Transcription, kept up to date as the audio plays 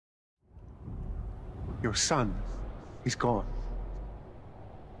Your son is gone.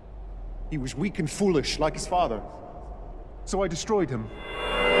 He was weak and foolish, like his father. So I destroyed him.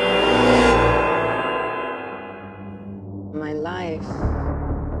 My life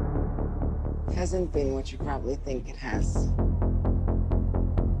hasn't been what you probably think it has.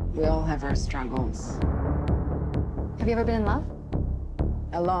 We all have our struggles. Have you ever been in love?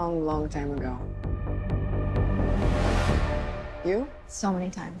 A long, long time ago. You? So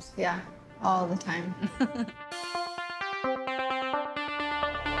many times, yeah. All the time.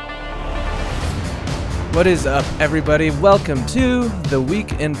 What is up, everybody? Welcome to the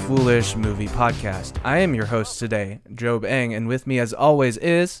Weak and Foolish Movie Podcast. I am your host today, Job Eng, and with me as always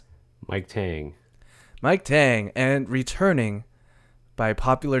is... Mike Tang. Mike Tang, and returning by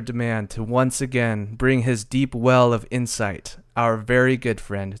popular demand to once again bring his deep well of insight, our very good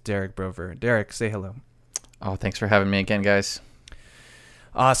friend, Derek Brover. Derek, say hello. Oh, thanks for having me again, guys.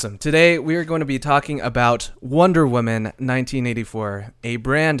 Awesome. Today we are going to be talking about Wonder Woman 1984, a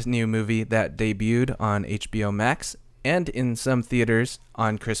brand new movie that debuted on HBO Max and in some theaters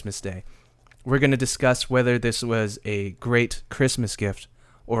on Christmas Day. We're going to discuss whether this was a great Christmas gift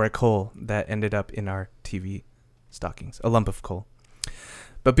or a coal that ended up in our TV stockings, a lump of coal.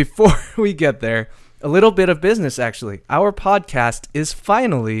 But before we get there, a little bit of business actually. Our podcast is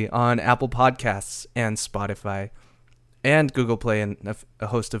finally on Apple Podcasts and Spotify and Google Play and a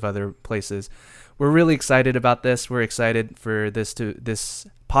host of other places. We're really excited about this. We're excited for this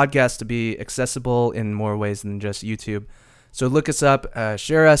podcast to be accessible in more ways than just YouTube. So look us up,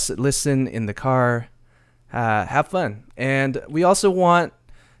 share us, listen in the car, have fun. And we also want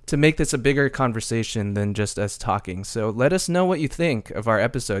to make this a bigger conversation than just us talking. So let us know what you think of our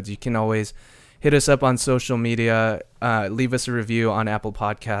episodes. You can always hit us up on social media, leave us a review on Apple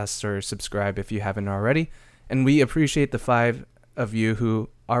Podcasts, or subscribe if you haven't already. And we appreciate the 5 of you who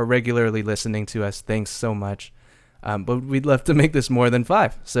are regularly listening to us. Thanks so much. But we'd love to make this more than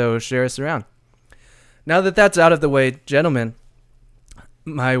 5, so share us around. Now that that's out of the way, gentlemen,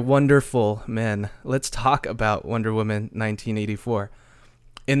 my wonderful men, let's talk about Wonder Woman 1984.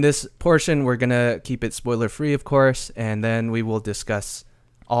 In this portion, we're going to keep it spoiler-free, of course, and then we will discuss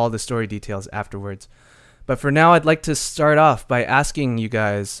all the story details afterwards. But for now, I'd like to start off by asking you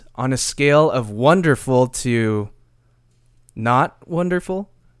guys, on a scale of wonderful to not wonderful,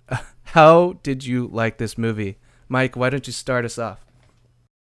 how did you like this movie? Mike, why don't you start us off?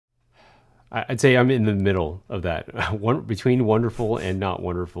 I'd say I'm in the middle of that, between wonderful and not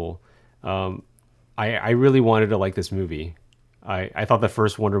wonderful. I really wanted to like this movie. I thought the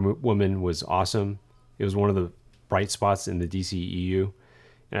first Wonder Woman was awesome. It was one of the bright spots in the DCEU.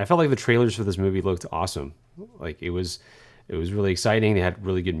 And I felt like the trailers for this movie looked awesome. Like it was really exciting. They had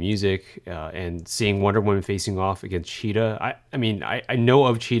really good music, and seeing Wonder Woman facing off against Cheetah. I mean, I know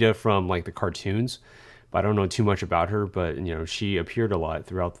of Cheetah from like the cartoons, but I don't know too much about her. But you know, she appeared a lot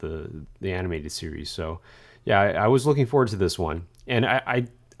throughout the animated series. So yeah, I was looking forward to this one. And I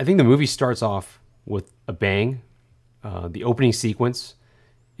think the movie starts off with a bang. The opening sequence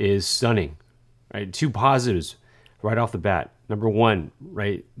is stunning. Right, 2 positives right off the bat. Number 1,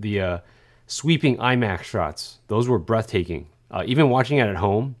 right, the sweeping IMAX shots. Those were breathtaking. Even watching it at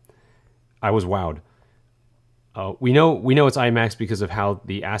home, I was wowed. We know it's IMAX because of how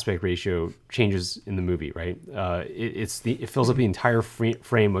the aspect ratio changes in the movie, right? It fills up the entire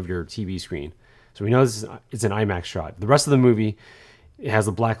frame of your TV screen. So we know it's an IMAX shot. The rest of the movie, it has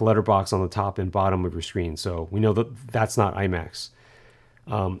a black letterbox on the top and bottom of your screen. So we know that that's not IMAX.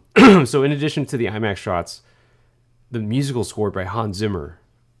 So in addition to the IMAX shots, the musical score by Hans Zimmer,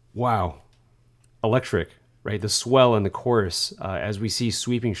 wow, electric, right? The swell in the chorus as we see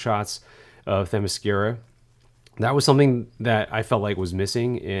sweeping shots of Themyscira. That was something that I felt like was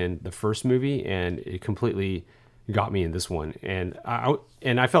missing in the first movie, and it completely got me in this one. And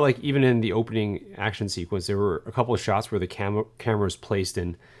I felt like even in the opening action sequence, there were a couple of shots where the camera was placed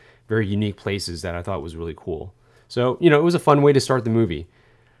in very unique places that I thought was really cool. So, you know, it was a fun way to start the movie.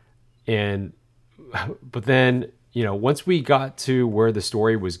 But then, you know, once we got to where the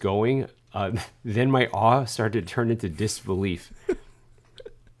story was going, then my awe started to turn into disbelief.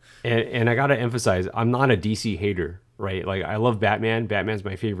 and I got to emphasize, I'm not a DC hater, right? Like, I love Batman. Batman's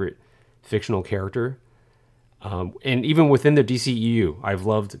my favorite fictional character. And even within the DCEU, I've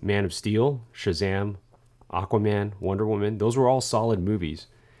loved Man of Steel, Shazam, Aquaman, Wonder Woman. Those were all solid movies.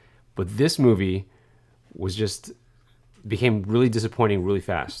 But this movie became really disappointing really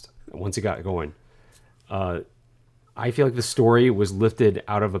fast once it got going. I feel like the story was lifted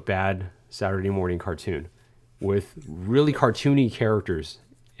out of a bad Saturday morning cartoon with really cartoony characters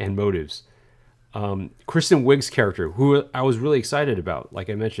and motives. Kristen Wiig's character, who I was really excited about, like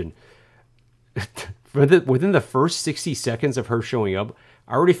I mentioned, within the first 60 seconds of her showing up,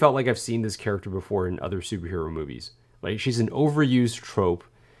 I already felt like I've seen this character before in other superhero movies. Like, she's an overused trope,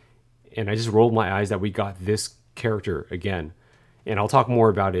 and I just rolled my eyes that we got this character again. And I'll talk more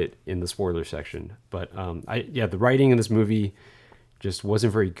about it in the spoiler section. But the writing in this movie just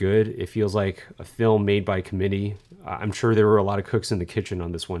wasn't very good. It feels like a film made by committee. I'm sure there were a lot of cooks in the kitchen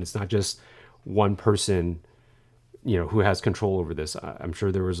on this one. It's not just one person, who has control over this. I'm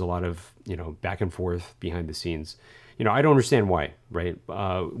sure there was a lot of, back and forth behind the scenes. I don't understand why, right?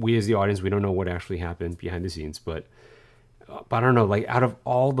 We as the audience, we don't know what actually happened behind the scenes, but I don't know, like, out of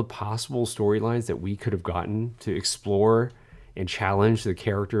all the possible storylines that we could have gotten to explore and challenge the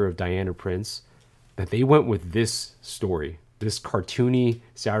character of Diana Prince, that they went with this story, this cartoony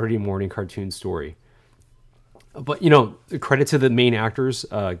Saturday morning cartoon story. But, credit to the main actors,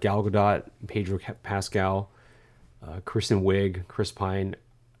 Gal Gadot, Pedro Pascal, Kristen Wiig, Chris Pine.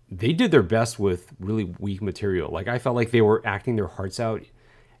 They did their best with really weak material. Like, I felt like they were acting their hearts out,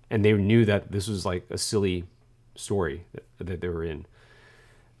 and they knew that this was like a silly story that they were in.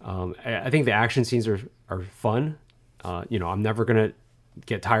 I think the action scenes are fun. I'm never going to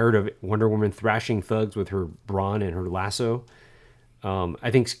get tired of Wonder Woman thrashing thugs with her brawn and her lasso.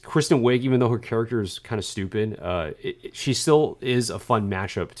 I think Kristen Wiig, even though her character is kind of stupid, she still is a fun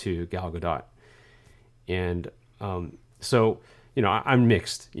matchup to Gal Gadot. And I'm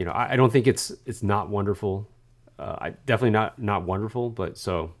mixed. I don't think it's not wonderful. I definitely not wonderful, but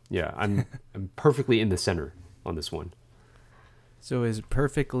I'm perfectly in the center on this one. So is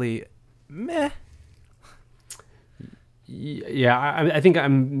perfectly meh? Yeah, I think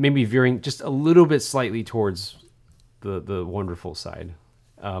I'm maybe veering just a little bit slightly towards the wonderful side,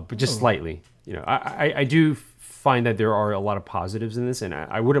 but just slightly. I do find that there are a lot of positives in this, and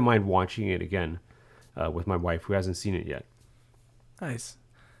I wouldn't mind watching it again with my wife, who hasn't seen it yet. Nice.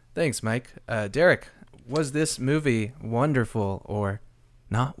 Thanks, Mike. Derek, was this movie wonderful or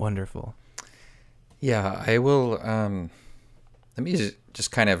not wonderful? Yeah, I will. Let me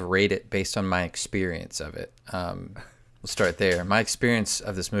just kind of rate it based on my experience of it. We'll start there. My experience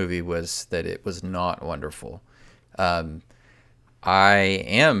of this movie was that it was not wonderful. I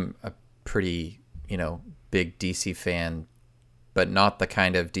am a pretty, big DC fan, but not the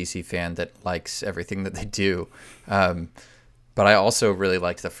kind of DC fan that likes everything that they do. But I also really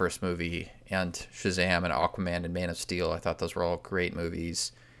liked the first movie, and Shazam and Aquaman and Man of Steel. I thought those were all great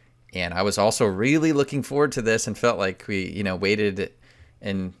movies. And I was also really looking forward to this and felt like we, waited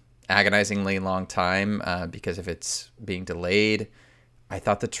an agonizingly long time because of its being delayed. I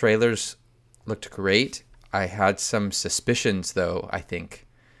thought the trailers looked great. I had some suspicions, though, I think.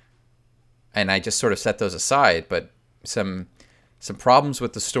 And I just sort of set those aside, but some problems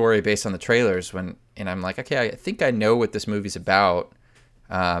with the story based on the trailers and I'm like, okay, I think I know what this movie's about.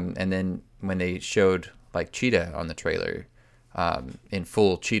 And then when they showed like Cheetah on the trailer, in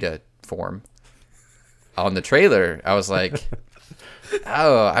full cheetah form on the trailer, I was like,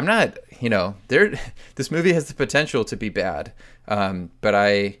 oh, I'm not, this movie has the potential to be bad. But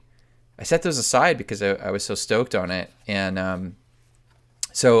I set those aside because I was so stoked on it. And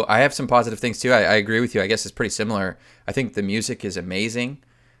so I have some positive things too. I agree with you. I guess it's pretty similar. I think the music is amazing.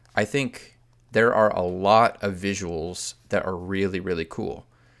 I think there are a lot of visuals that are really, really cool.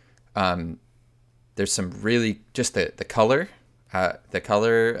 There's some really, just the color. The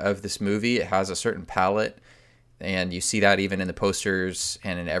color of this movie, it has a certain palette, and you see that even in the posters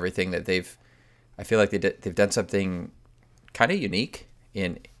and in everything that I feel like they've done something kind of unique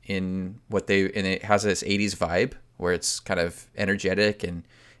in what and it has this 80s vibe where it's kind of energetic and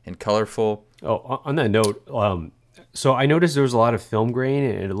colorful. Oh, on that note, so I noticed there was a lot of film grain,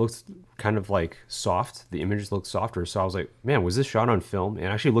 and it looks kind of like soft. The images look softer, so I was like, man, was this shot on film? And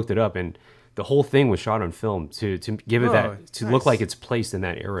I actually looked it up, and the whole thing was shot on film to give it nice. Look like it's placed in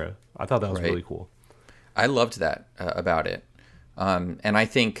that era. I thought that was really cool. I loved that about it. And I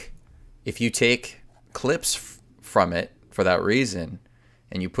think if you take clips from it for that reason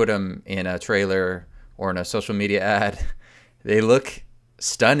and you put them in a trailer or in a social media ad, they look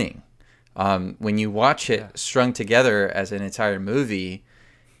stunning. When you watch it strung together as an entire movie,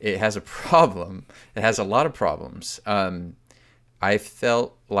 it has a problem. It has a lot of problems. I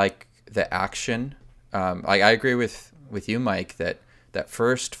felt like the action, I agree with you, Mike, that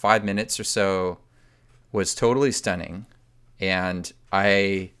first 5 minutes or so was totally stunning, and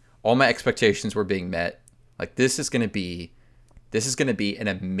all my expectations were being met. Like, this is going to be an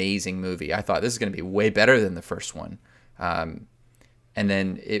amazing movie. I thought this is going to be way better than the first one, and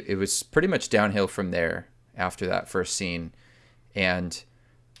then it was pretty much downhill from there after that first scene, and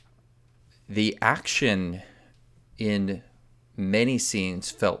the action in many scenes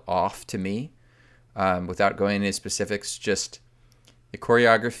felt off to me. without going into specifics, just the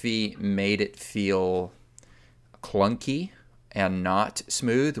choreography made it feel clunky and not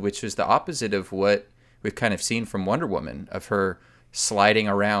smooth, which is the opposite of what we've kind of seen from Wonder Woman, of her sliding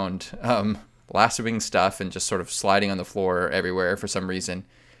around, lassoing stuff and just sort of sliding on the floor everywhere for some reason.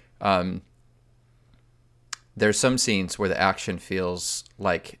 There's some scenes where the action feels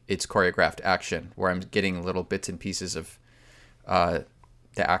like it's choreographed action, where I'm getting little bits and pieces of the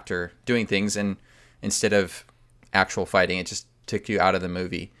actor doing things, and instead of actual fighting, it just took you out of the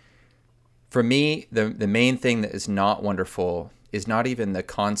movie. For me, the main thing that is not wonderful is not even the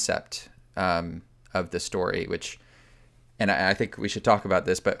concept of the story, which, and I think we should talk about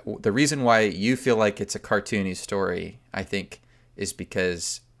this, but the reason why you feel like it's a cartoony story, I think, is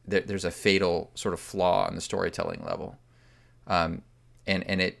because there's a fatal sort of flaw in the storytelling level. And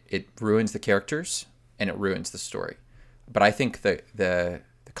it ruins the characters and it ruins the story. But I think the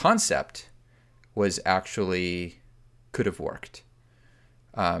concept was actually could have worked.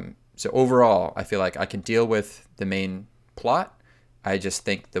 So overall, I feel like I can deal with the main plot. I just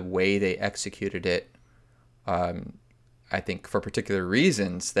think the way they executed it, I think for particular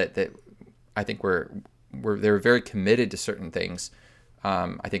reasons that I think they were very committed to certain things,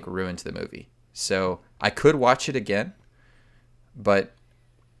 I think ruined the movie. So I could watch it again, but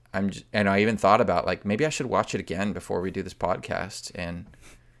and I even thought about, like, maybe I should watch it again before we do this podcast, and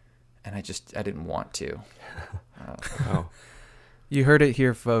I didn't want to. Oh. You heard it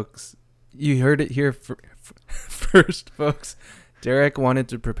here, folks. You heard it here first, folks. Derek wanted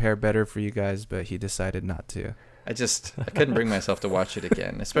to prepare better for you guys, but he decided not to. I couldn't bring myself to watch it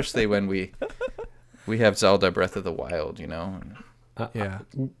again, especially when we have Zelda Breath of the Wild, you know. Yeah.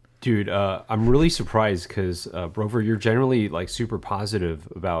 Dude, I'm really surprised because Rover, you're generally like super positive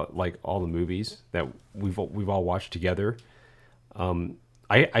about like all the movies that we've all watched together.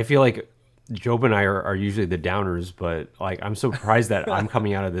 I feel like Job and I are usually the downers, but like I'm so surprised that I'm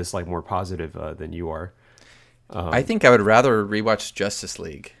coming out of this like more positive than you are. I think I would rather rewatch Justice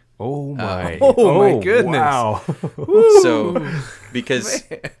League. Oh my! Oh my goodness! Wow! So, because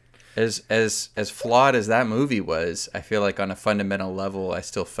as flawed as that movie was, I feel like on a fundamental level, I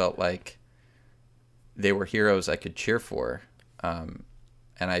still felt like they were heroes I could cheer for, and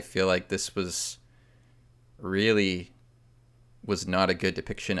I feel like this was not a good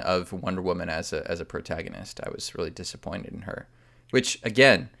depiction of Wonder Woman as a protagonist. I was really disappointed in her, which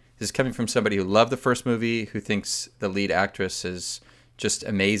again, this is coming from somebody who loved the first movie, who thinks the lead actress is just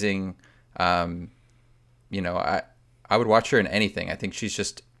amazing. You know, I would watch her in anything. I think she's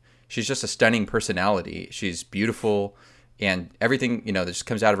just a stunning personality. She's beautiful, and everything, you know, that just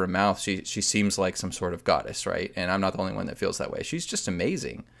comes out of her mouth, she seems like some sort of goddess, right? And I'm not the only one that feels that way. She's just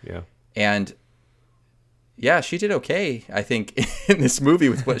amazing. Yeah. And yeah, she did okay, I think, in this movie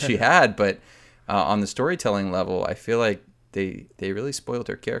with what she had, but on the storytelling level, I feel like they really spoiled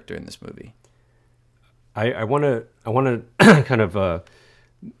her character in this movie. I want to kind of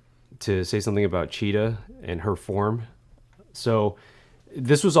to say something about Cheetah and her form. So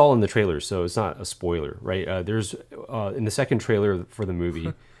this was all in the trailer, so it's not a spoiler, right? There's in the second trailer for the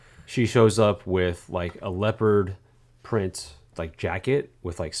movie, she shows up with like a leopard print like jacket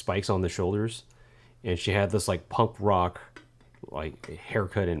with like spikes on the shoulders, and she had this like punk rock like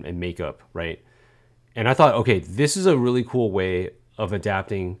haircut and makeup, right? And I thought, okay, this is a really cool way of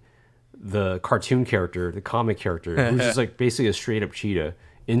adapting the cartoon character, the comic character, who's just like basically a straight up cheetah,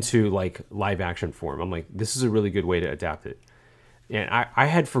 into like live action form. I'm like, this is a really good way to adapt it. And I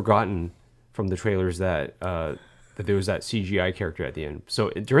had forgotten from the trailers that there was that CGI character at the end. So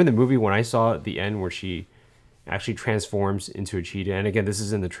during the movie, when I saw the end where she actually transforms into a cheetah, and again, this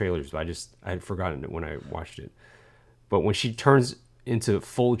is in the trailers, but I had forgotten it when I watched it. But when she turns into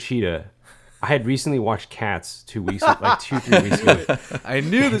full cheetah, I had recently watched Cats 2 weeks, like 2-3 weeks ago. I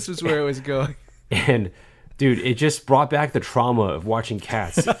knew this was where it was going. And dude, it just brought back the trauma of watching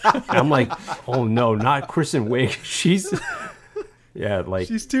Cats. And I'm like, oh no, not Kristen Wiig. She's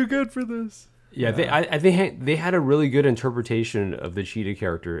too good for this. Yeah, they had a really good interpretation of the cheetah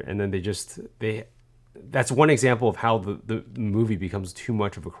character, and then that's one example of how the movie becomes too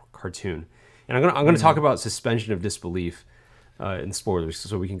much of a cartoon. And I'm gonna talk about suspension of disbelief in spoilers,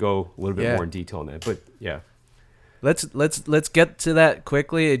 so we can go a little bit more in detail on that. But yeah, let's get to that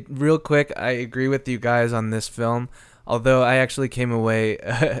quickly, real quick. I agree with you guys on this film. Although I actually came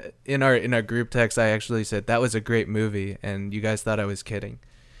away in our group text, I actually said that was a great movie, and you guys thought I was kidding.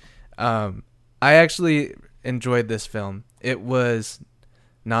 I actually enjoyed this film. It was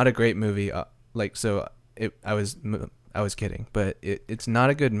not a great movie, I was kidding, but it's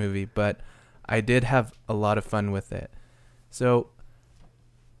not a good movie. But I did have a lot of fun with it. So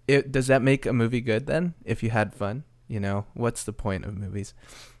does that make a movie good then? If you had fun, you know, what's the point of movies?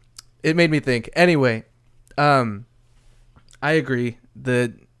 It made me think. Anyway, I agree.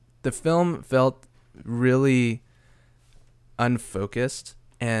 The film felt really unfocused,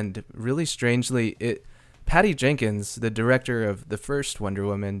 and really strangely, Patty Jenkins, the director of the first Wonder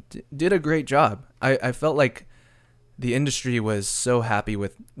Woman, did a great job. I felt like the industry was so happy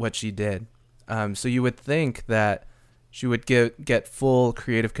with what she did. So you would think that she would get full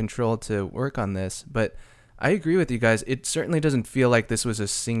creative control to work on this, but I agree with you guys. It certainly doesn't feel like this was a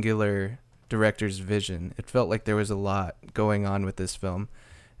singular director's vision. It felt like there was a lot going on with this film,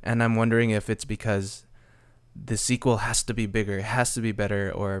 and I'm wondering if it's because the sequel has to be bigger, it has to be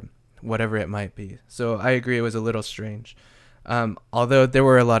better, or whatever it might be. So I agree it was a little strange. Although there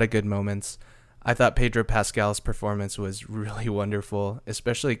were a lot of good moments. I thought Pedro Pascal's performance was really wonderful,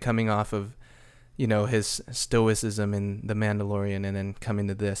 especially coming off of, you know, his stoicism in The Mandalorian, and then coming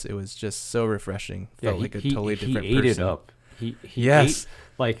to this. It was just so refreshing. Felt like a totally different person. He ate it up. He yes. ate,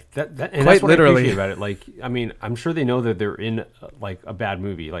 like that and quite that's what literally. I appreciate about it. Like, I mean, I'm sure they know that they're in like a bad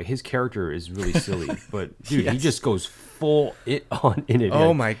movie. Like, his character is really silly, but dude, he just goes full on in it. Oh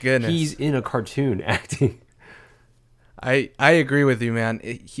Like, my goodness. he's in a cartoon acting. I agree with you, man.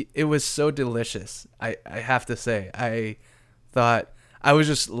 It was so delicious. I have to say. I thought I was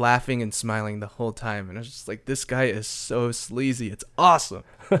just laughing and smiling the whole time, and I was just like, this guy is so sleazy. It's awesome.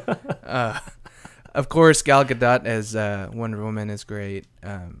 Of course, Gal Gadot as Wonder Woman is great.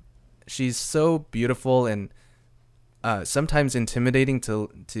 She's so beautiful and sometimes intimidating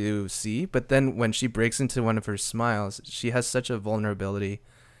to see, but then when she breaks into one of her smiles, she has such a vulnerability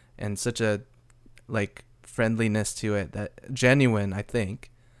and such a like friendliness to it, that genuine, I think,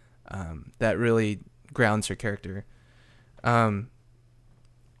 that really grounds her character. But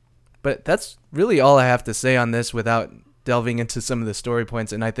that's really all I have to say on this without delving into some of the story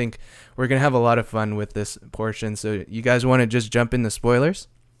points, and I think we're gonna have a lot of fun with this portion. So you guys want to just jump into spoilers?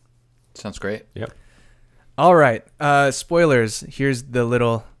 Sounds great. Yep. All right, spoilers. Here's the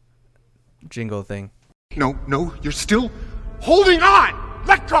little jingle thing. No, you're still holding on!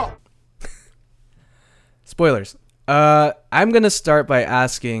 Let go! Spoilers. I'm gonna start by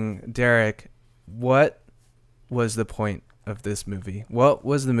asking Derek, what was the point of this movie? What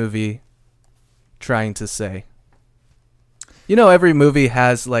was the movie trying to say? You know, every movie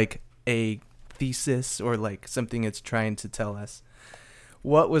has like a thesis or like something it's trying to tell us.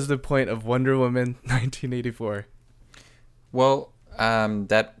 What was the point of Wonder Woman 1984? Well,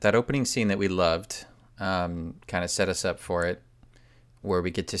 that opening scene that we loved kind of set us up for it, where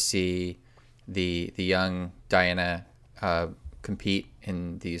we get to see the young Diana compete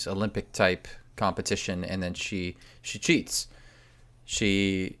in these Olympic type competition, and then she cheats.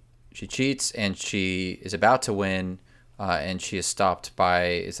 She cheats, and she is about to win, and she is stopped by,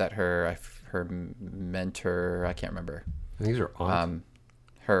 is that her mentor? I can't remember. I think these are aunt.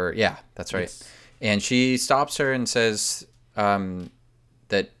 Yeah, that's right. Yes. And she stops her and says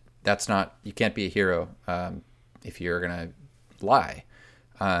that's not, you can't be a hero if you're gonna lie.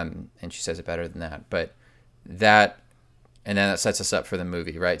 And she says it better than that. But that, and then that sets us up for the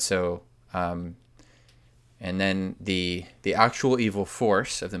movie, right? So, and then the actual evil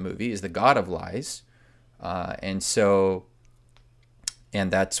force of the movie is the God of Lies, and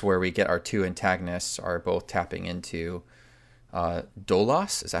that's where we get our two antagonists are both tapping into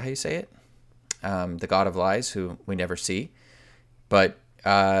Dolos. Is that how you say it? The God of Lies, who we never see, but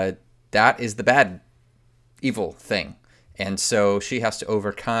that is the bad, evil thing. And so she has to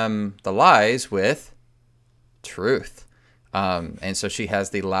overcome the lies with truth. And so she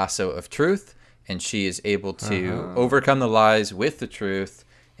has the lasso of truth, and she is able to overcome the lies with the truth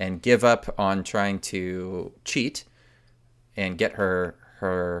and give up on trying to cheat and get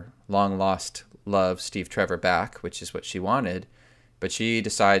her long lost love, Steve Trevor, back, which is what she wanted. But she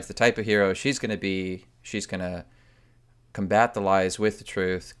decides the type of hero she's going to be. She's going to combat the lies with the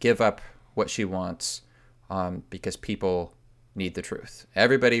truth, give up what she wants, because people need the truth.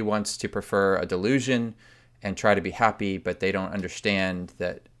 Everybody wants to prefer a delusion and try to be happy, but they don't understand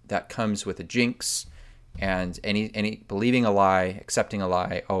that that comes with a jinx, and any believing a lie, accepting a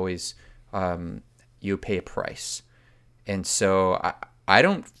lie, always you pay a price. And so I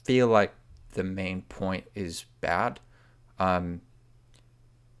don't feel like the main point is bad,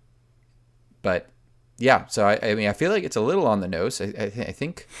 but yeah. So I mean, I feel like it's a little on the nose. I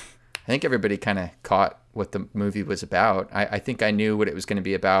think everybody kind of caught what the movie was about. I think I knew what it was going to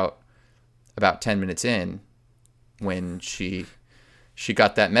be about 10 minutes in, when she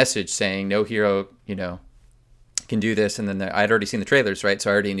got that message saying no hero, can do this. And then I'd already seen the trailers, right? So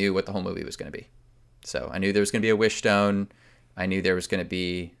I already knew what the whole movie was going to be. So I knew there was going to be a wish stone. I knew there was going to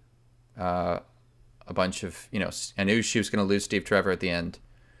be a bunch of, I knew she was going to lose Steve Trevor at the end.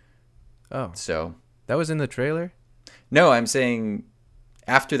 Oh, So, that was in the trailer? no, I'm saying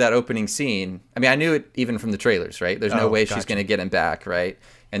after that opening scene, I mean, I knew it even from the trailers, right? There's no Oh, way gotcha. she's going to get him back, right?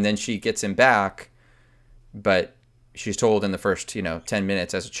 And then she gets him back, but she's told in the first, 10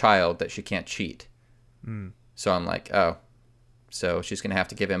 minutes as a child that she can't cheat. So I'm like, oh, so she's going to have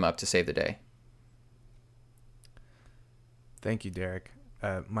to give him up to save the day. Thank you, Derek.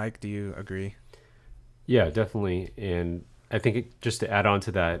 Mike, do you agree? Yeah, definitely. And I think just to add on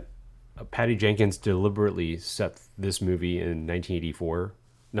to that, Patty Jenkins deliberately set this movie in 1984,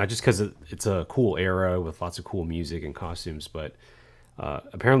 not just because it's a cool era with lots of cool music and costumes, but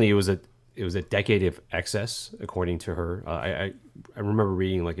apparently it was a decade of excess, according to her. I remember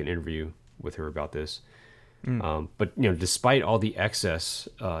reading like an interview with her about this. But despite all the excess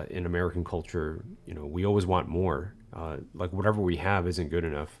in American culture, we always want more. Like whatever we have isn't good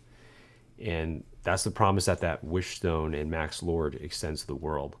enough, and that's the promise that Wish Stone and Max Lord extends to the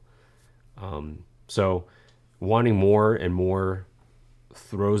world. So wanting more and more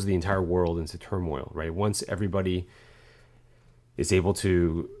throws the entire world into turmoil, right? Once everybody is able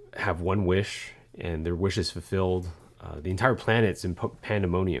to have one wish and their wish is fulfilled, the entire planet's in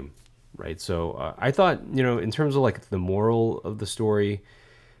pandemonium, right? So I thought, in terms of like the moral of the story,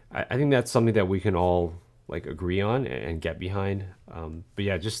 I think that's something that we can all like agree on and get behind. But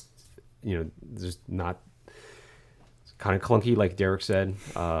yeah, just not kind of clunky, like Derek said,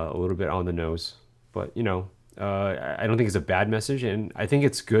 a little bit on the nose. But I don't think it's a bad message, and I think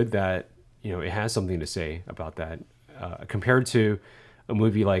it's good that it has something to say about that, compared to a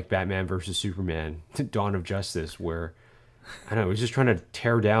movie like Batman versus Superman: Dawn of Justice, where I don't know, it was just trying to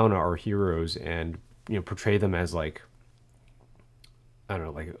tear down our heroes and portray them as like, I don't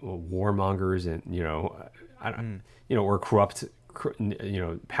know, like warmongers and or corrupt,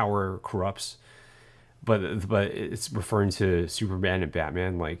 power corrupts. But it's referring to Superman and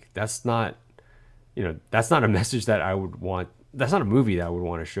Batman. Like that's not a message that I would want. That's not a movie that I would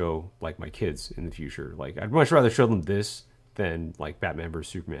want to show like my kids in the future. Like I'd much rather show them this than like Batman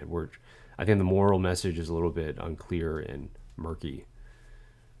versus Superman, where I think the moral message is a little bit unclear and murky.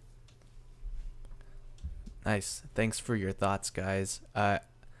 Nice. Thanks for your thoughts, guys. I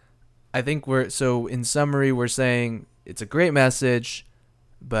think in summary, we're saying it's a great message,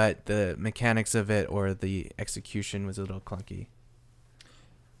 but the mechanics of it or the execution was a little clunky.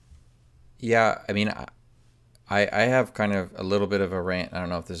 Yeah, I mean, I have kind of a little bit of a rant. I don't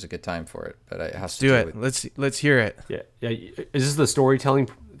know if this is a good time for it, but it has to Do it. with... Let's hear it. Yeah. Is this the storytelling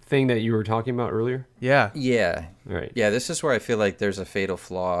thing that you were talking about earlier? Yeah. Yeah. Right. Yeah, this is where I feel like there's a fatal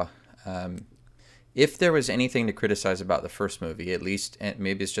flaw. If there was anything to criticize about the first movie, at least, and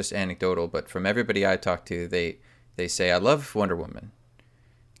maybe it's just anecdotal, but from everybody I talked to, they say, I love Wonder Woman.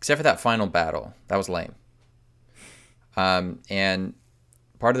 Except for that final battle. That was lame. And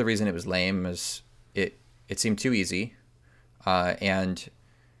part of the reason it was lame is it seemed too easy. And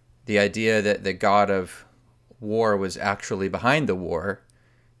the idea that the god of war was actually behind the war,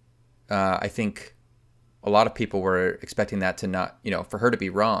 I think a lot of people were expecting that to not, for her to be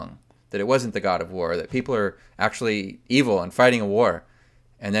wrong, that it wasn't the god of war, that people are actually evil and fighting a war.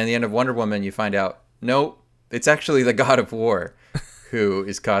 And then at the end of Wonder Woman, you find out, no, it's actually the god of war who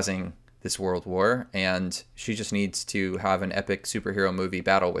is causing this world war, and she just needs to have an epic superhero movie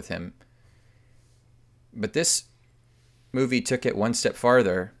battle with him. But this movie took it one step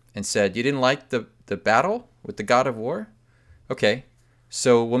farther and said, you didn't like the battle with the god of war? Okay,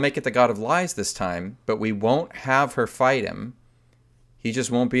 so we'll make it the god of lies this time, but we won't have her fight him. He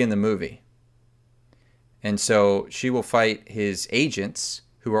just won't be in the movie. And so she will fight his agents,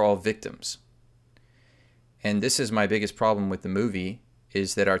 who are all victims. And this is my biggest problem with the movie,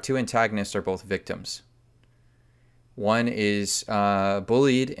 is that our two antagonists are both victims. One is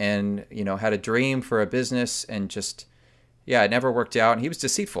bullied and, had a dream for a business and just, it never worked out. And he was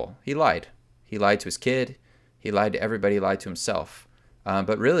deceitful. He lied. He lied to his kid. He lied to everybody. He lied to himself.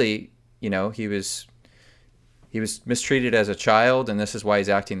 But really, he was mistreated as a child, and this is why he's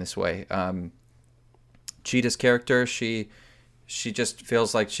acting this way. Cheetah's character, she just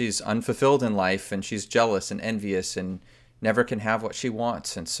feels like she's unfulfilled in life, and she's jealous and envious and never can have what she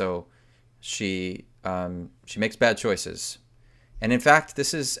wants, and so she makes bad choices. And in fact,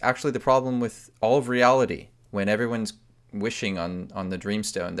 this is actually the problem with all of reality. When everyone's wishing on the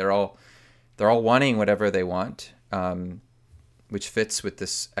Dreamstone, they're all wanting whatever they want, which fits with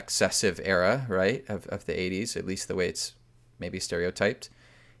this excessive era, right, of the 80s, at least the way it's maybe stereotyped.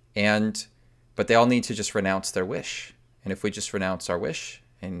 But they all need to just renounce their wish. And if we just renounce our wish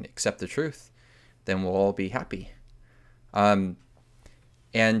and accept the truth, then we'll all be happy. And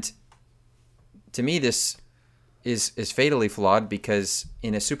to me, this is fatally flawed, because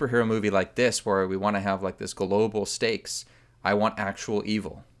in a superhero movie like this, where we want to have like this global stakes, I want actual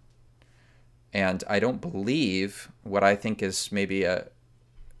evil. And I don't believe what I think is maybe a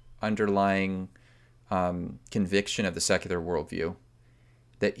underlying conviction of the secular worldview,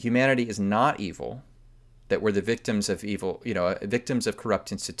 that humanity is not evil, that we're the victims of evil, victims of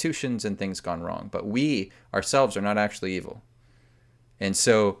corrupt institutions and things gone wrong. But we ourselves are not actually evil. And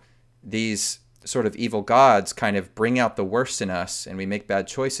so these sort of evil gods kind of bring out the worst in us, and we make bad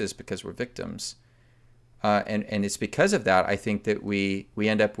choices because we're victims. And it's because of that, I think, that we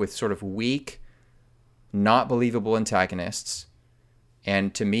end up with sort of weak, not believable antagonists.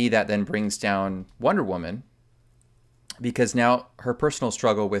 And to me, that then brings down Wonder Woman, because now her personal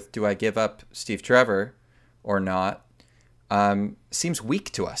struggle with, do I give up Steve Trevor or not, seems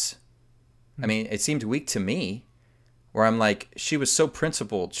weak to us. I mean, it seemed weak to me, where I'm like, she was so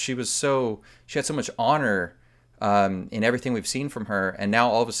principled. She had so much honor in everything we've seen from her. And now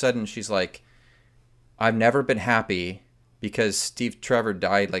all of a sudden she's like, I've never been happy because Steve Trevor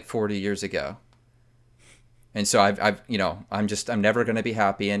died like 40 years ago. And so I'm never going to be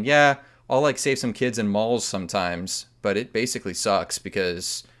happy. And yeah, I'll like save some kids in malls sometimes, but it basically sucks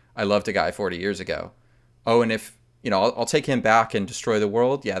because I loved a guy 40 years ago. Oh, and if, I'll take him back and destroy the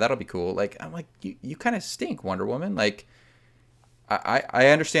world. Yeah, that'll be cool. Like, I'm like, you kind of stink, Wonder Woman. Like, I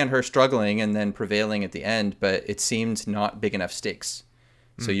understand her struggling and then prevailing at the end, but it seemed not big enough stakes.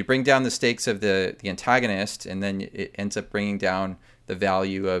 So you bring down the stakes of the antagonist, and then it ends up bringing down the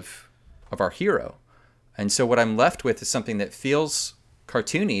value of our hero. And so what I'm left with is something that feels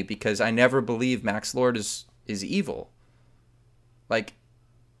cartoony, because I never believe Max Lord is evil. Like,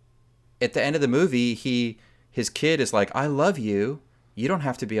 at the end of the movie, his kid is like, I love you. You don't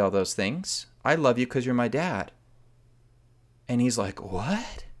have to be all those things. I love you because you're my dad. And he's like,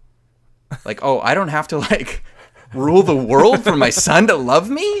 what? Like, oh, I don't have to like rule the world for my son to love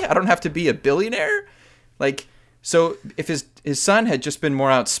me? I don't have to be a billionaire? Like, so if his son had just been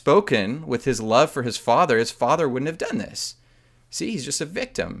more outspoken with his love for his father wouldn't have done this. See, he's just a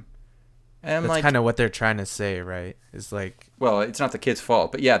victim. And I'm That's like, kind of what they're trying to say, right? It's like, well, it's not the kid's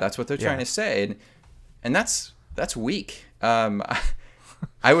fault, but yeah, that's what they're trying to say. And that's weak.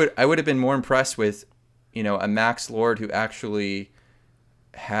 I would have been more impressed with, a Max Lord who actually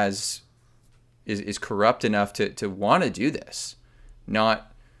is corrupt enough to want to do this,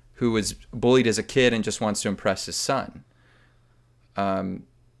 not who was bullied as a kid and just wants to impress his son.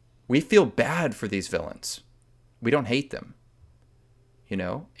 We feel bad for these villains. We don't hate them,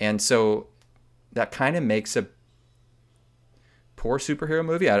 and so that kind of makes a poor superhero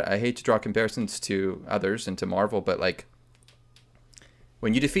movie. I hate to draw comparisons to others and to Marvel, but like,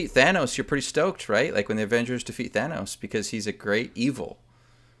 when you defeat Thanos, you're pretty stoked, right? Like when the Avengers defeat Thanos, because he's a great evil.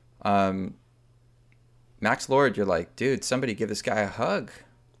 Max Lord, you're like, dude, somebody give this guy a hug.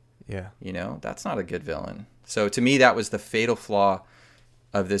 yeah. That's not a good villain. So to me, that was the fatal flaw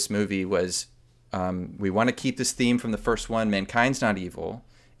of this movie, was we want to keep this theme from the first one. Mankind's not evil.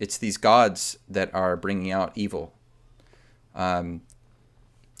 It's these gods that are bringing out evil. And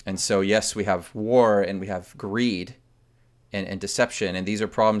so, yes, we have war and we have greed and deception, and these are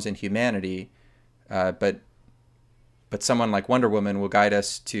problems in humanity. But someone like Wonder Woman will guide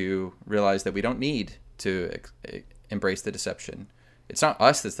us to realize that we don't need to embrace the deception. It's not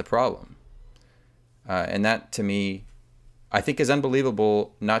us that's the problem. And that, to me, I think is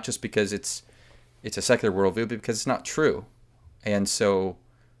unbelievable, not just because it's a secular worldview, but because it's not true. And so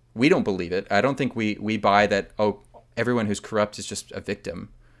we don't believe it. I don't think we buy that, oh, everyone who's corrupt is just a victim.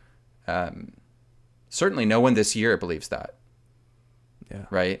 Certainly no one this year believes that. Yeah.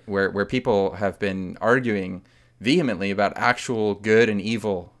 Right? Where people have been arguing vehemently about actual good and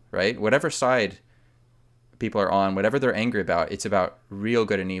evil, right? Whatever side people are on, whatever they're angry about, it's about real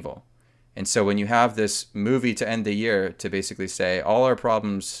good and evil. And so when you have this movie to end the year to basically say, all our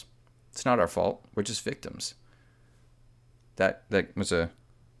problems, it's not our fault, we're just victims. That was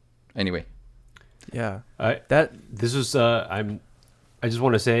anyway. Yeah. This was I just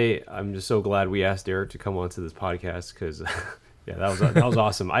want to say I'm just so glad we asked Derek to come onto this podcast, because yeah, that was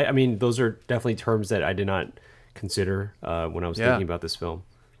awesome. I mean, those are definitely terms that I did not consider when I was thinking about this film.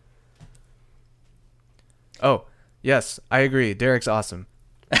 Oh, yes, I agree. Derek's awesome.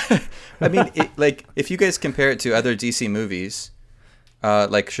 I mean, if you guys compare it to other DC movies,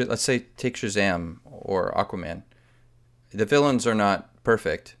 let's say take Shazam or Aquaman, the villains are not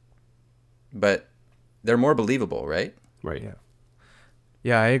perfect, but they're more believable, right? Right. Yeah.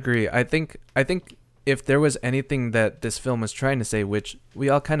 Yeah, I agree. I think if there was anything that this film was trying to say, which we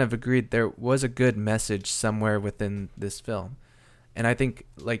all kind of agreed there was a good message somewhere within this film, And I think,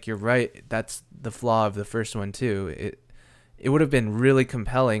 like, you're right, that's the flaw of the first one too. It would have been really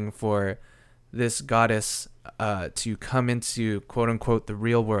compelling for this goddess to come into, quote unquote, the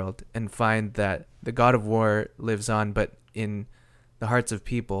real world and find that the god of war lives on, but in the hearts of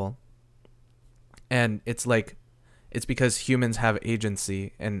people. And it's like, it's because humans have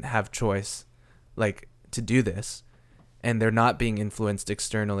agency and have choice, like, to do this, and they're not being influenced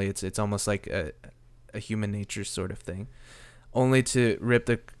externally. It's almost like a human nature sort of thing, only to rip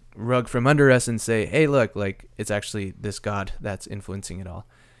the rug from under us and say, hey, look, like, it's actually this god that's influencing it all.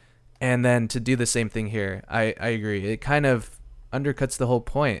 And then to do the same thing here, I agree. It kind of undercuts the whole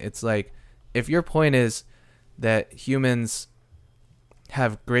point. It's like, if your point is that humans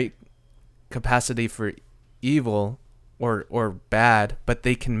have great capacity for evil or bad, but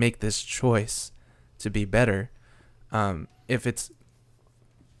they can make this choice to be better. If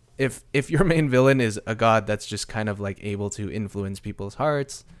your main villain is a god that's just kind of like able to influence people's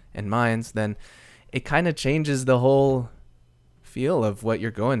hearts and minds, then it kind of changes the whole feel of what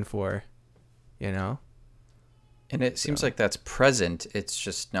you're going for, you know? And it seems like that's present. It's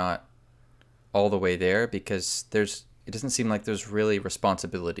just not all the way there, because it doesn't seem like there's really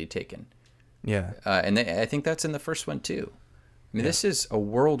responsibility taken. Yeah. And I think that's in the first one too. I mean, This is a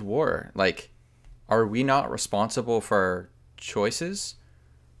world war. Like, are we not responsible for our choices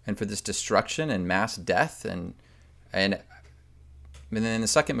and for this destruction and mass death? And then in the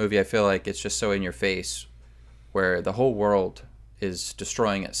second movie, I feel like it's just so in your face, where the whole world is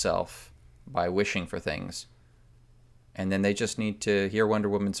destroying itself by wishing for things. And then they just need to hear Wonder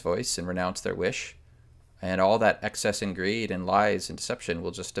Woman's voice and renounce their wish. And all that excess and greed and lies and deception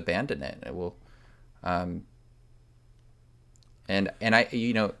will just abandon it. It will, and I,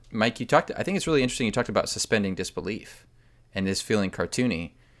 Mike, I think it's really interesting. You talked about suspending disbelief and this feeling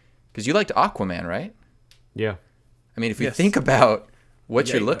cartoony, because you liked Aquaman, right? Yeah. I mean, if you Yes. think about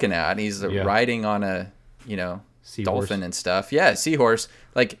what you're looking at, he's riding on a, Seahorse. dolphin and stuff. Yeah, seahorse.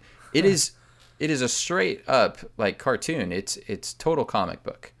 Like, it is a straight up like cartoon. It's total comic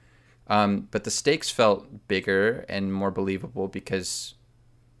book. But the stakes felt bigger and more believable because,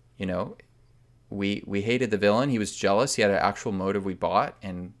 we hated the villain. He was jealous. He had an actual motive we bought,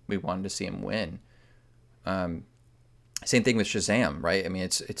 and we wanted to see him win. Same thing with Shazam, right? I mean,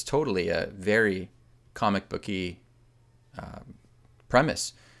 it's totally a very comic booky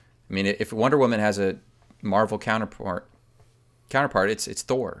premise. I mean, if Wonder Woman has a Marvel counterpart, it's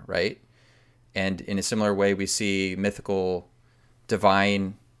Thor, right? And in a similar way, we see mythical,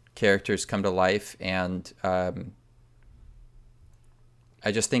 divine characters come to life, and I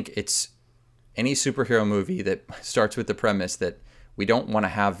just think it's any superhero movie that starts with the premise that we don't want to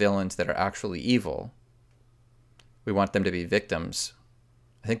have villains that are actually evil. We want them to be victims.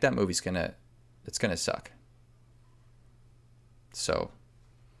 I think that movie's gonna suck. So,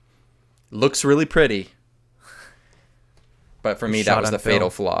 looks really pretty, but for me, that Shot was on the film. fatal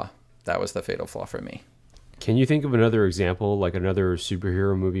flaw. That was the fatal flaw for me. Can you think of another example, like another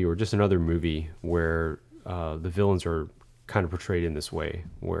superhero movie or just another movie where the villains are kind of portrayed in this way,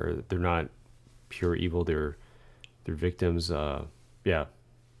 where they're not pure evil, they're victims? Yeah.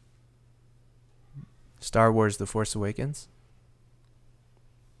 Star Wars: The Force Awakens.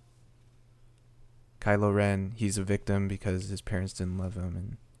 Kylo Ren, he's a victim because his parents didn't love him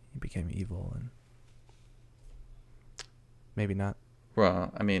and he became evil, and maybe not.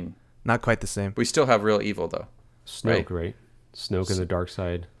 Well, I mean, Not quite the same. we still have real evil though. Snoke, right? Snoke and the dark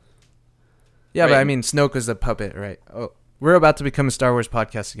side. Yeah, but Right. I mean, Snoke was the puppet, right? Oh, we're about to become a Star Wars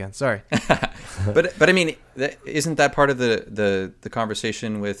podcast again. Sorry. But I mean, isn't that part of the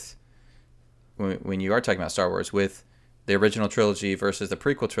conversation with when you are talking about Star Wars, with the original trilogy versus the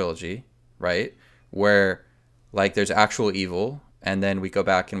prequel trilogy, right? Where like there's actual evil, and then we go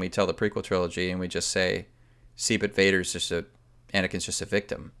back and we tell the prequel trilogy and we just say, see, but Anakin's just a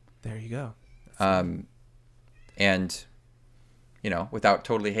victim. There you go. And without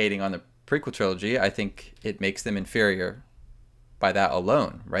totally hating on the prequel trilogy, I think it makes them inferior by that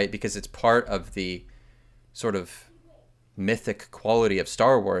alone, right? Because it's part of the sort of mythic quality of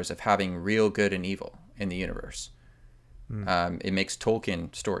Star Wars of having real good and evil in the universe. It makes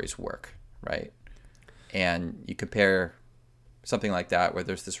Tolkien stories work, right? And you compare something like that where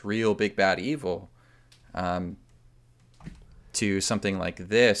there's this real big bad evil to something like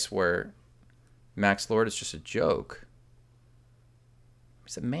this where Max Lord is just a joke.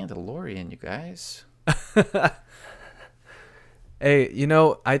 He's a Mandalorian, you guys. Hey,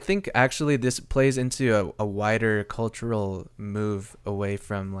 I think actually this plays into a wider cultural move away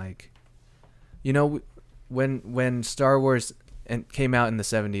from when Star Wars came out in the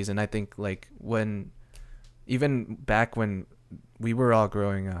 70s, and I think like even back when we were all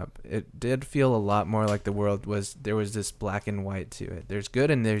growing up, it did feel a lot more like the world was, there was this black and white to it. There's good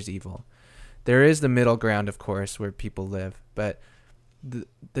and there's evil. There is the middle ground, of course, where people live, but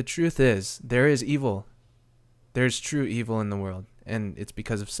the truth is there is evil. There's true evil in the world, and it's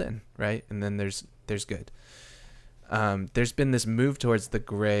because of sin, right? And then there's good. There's been this move towards the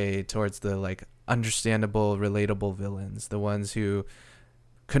gray, towards the like understandable, relatable villains, the ones who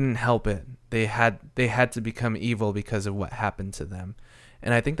couldn't help it. They had to become evil because of what happened to them.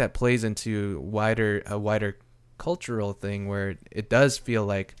 And I think that plays into a wider cultural thing where it does feel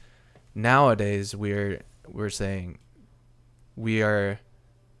like nowadays we're saying we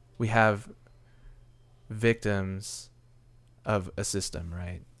have victims of a system,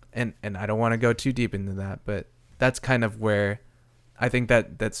 right? And I don't want to go too deep into that, but that's kind of where I think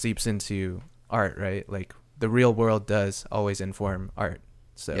that seeps into art, right? Like the real world does always inform art.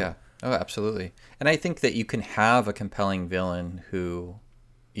 So Yeah. Oh, absolutely. And I think that you can have a compelling villain who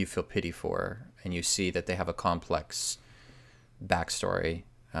you feel pity for, and you see that they have a complex backstory.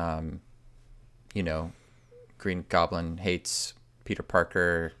 You know, Green Goblin hates Peter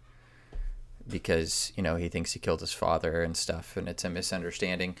Parker because, you know, he thinks he killed his father and stuff, and it's a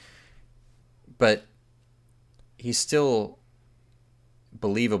misunderstanding. But he's still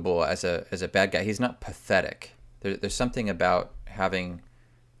believable as a bad guy. He's not pathetic. There's something about having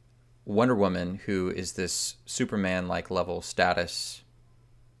Wonder Woman, who is this Superman-like level status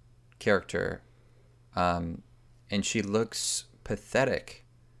character, and she looks pathetic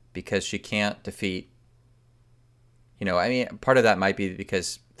because she can't defeat, you know, I mean, part of that might be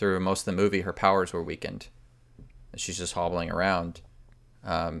because through most of the movie her powers were weakened. She's just hobbling around.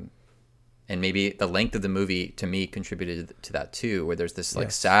 And maybe the length of the movie, to me, contributed to that too, where there's this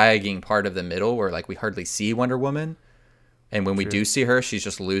like sagging part of the middle where like we hardly see Wonder Woman. And when we do see her, she's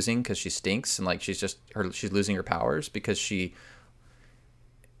just losing because she stinks, and like she's losing her powers because she's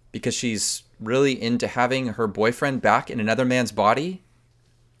really into having her boyfriend back in another man's body.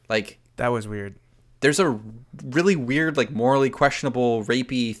 Like, that was weird. There's a really weird, like morally questionable,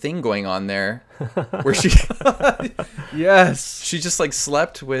 rapey thing going on there, where she Yes, she just like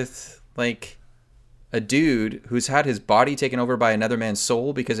slept with like a dude who's had his body taken over by another man's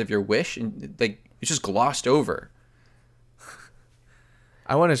soul because of your wish, and like it's just glossed over.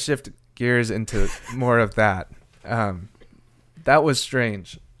 I want to shift gears into more of that. That was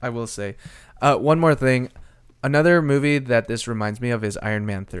strange, I will say. One more thing. Another movie that this reminds me of is Iron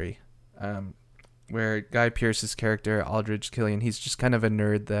Man 3, where Guy Pearce's character, Aldrich Killian, he's just kind of a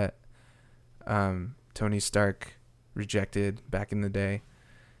nerd that Tony Stark rejected back in the day.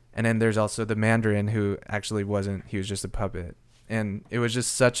 And then there's also the Mandarin, who actually wasn't. He was just a puppet. And it was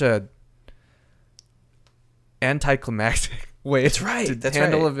just such a anticlimactic way to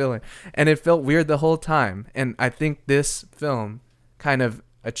handle a villain, and it felt weird the whole time. And I think this film kind of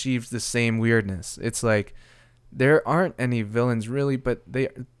achieves the same weirdness. It's like there aren't any villains really, but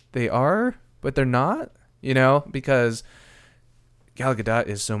they are, but they're not, you know, because Gal Gadot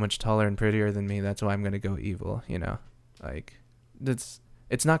is so much taller and prettier than me. That's why I'm gonna go evil, you know. Like it's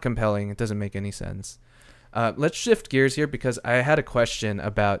not compelling. It doesn't make any sense. Let's shift gears here because I had a question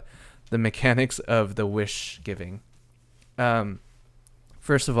about the mechanics of the wish giving.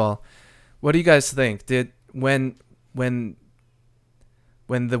 First of all, what do you guys think? Did when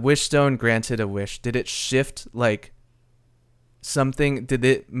the wish stone granted a wish, did it shift like something? Did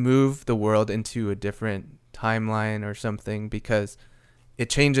it move the world into a different timeline or something? Because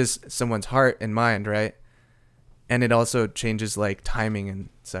it changes someone's heart and mind, right? And it also changes like timing and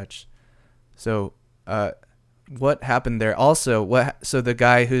such. So, what happened there? Also, so the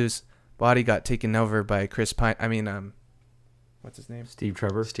guy whose body got taken over by Chris Pine, what's his name? Steve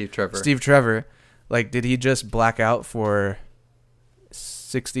Trevor. Like, did he just black out for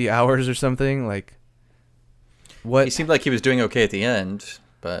 60 hours or something? Like, what? He seemed like he was doing okay at the end,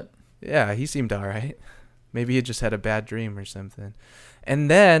 but yeah, he seemed all right. Maybe he just had a bad dream or something. And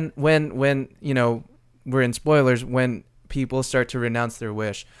then when you know, we're in spoilers, when people start to renounce their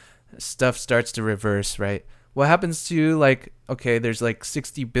wish, stuff starts to reverse, right? What happens to, like, okay, there's like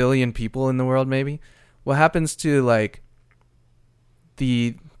 60 billion people in the world, maybe. What happens to like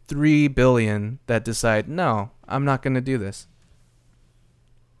the 3 billion that decide, no, I'm not going to do this?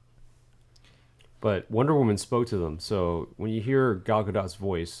 But Wonder Woman spoke to them, so when you hear Gal Gadot's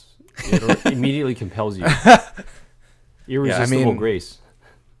voice, it immediately compels you. Irresistible grace.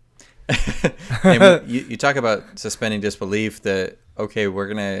 And you talk about suspending disbelief, that, okay, we're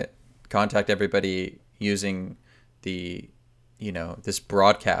going to contact everybody using the, you know, this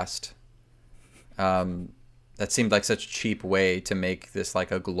broadcast. That seemed like such a cheap way to make this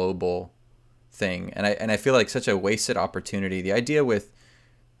like a global thing, and I feel like such a wasted opportunity. The idea with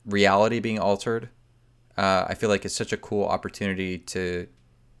reality being altered, I feel like it's such a cool opportunity to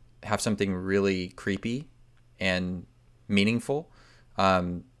have something really creepy and meaningful.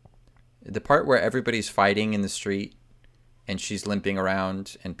 The part where everybody's fighting in the street and she's limping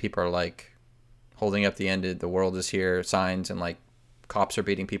around and people are like holding up the end of "the world is here" signs, and like cops are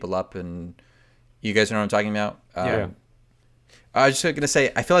beating people up, and you guys know what I'm talking about? Yeah. I was just going to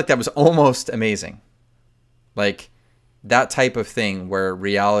say, I feel like that was almost amazing. Like that type of thing where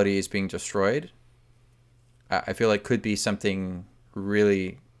reality is being destroyed, I feel like could be something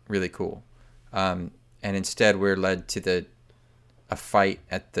really, really cool. And instead we're led to a fight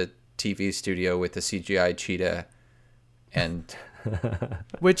at the TV studio with the CGI cheetah, and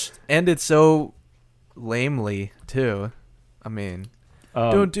Which ended so lamely too. I mean,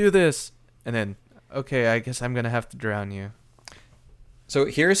 don't do this, and then okay, I guess I'm gonna have to drown you. so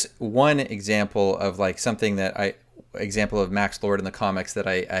here's one example of like something that example of Max Lord in the comics that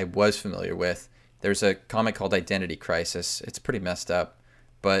I was familiar with. There's a comic called Identity Crisis. It's pretty messed up,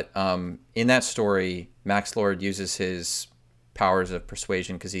 but in that story, Max Lord uses his powers of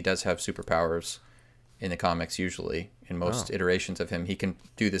persuasion, because he does have superpowers in the comics. Usually in most iterations of him, he can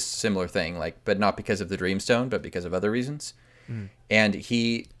do this similar thing, like, but not because of the Dreamstone, but because of other reasons. And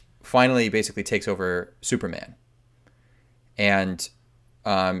he finally basically takes over Superman, and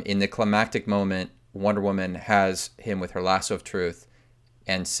in the climactic moment, Wonder Woman has him with her lasso of truth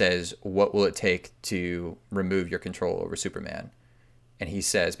and says, "What will it take to remove your control over Superman?" And he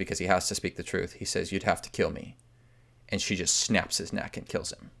says, because he has to speak the truth, he says, "You'd have to kill me." And she just snaps his neck and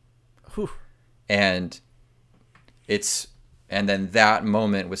kills him. Whew. And then that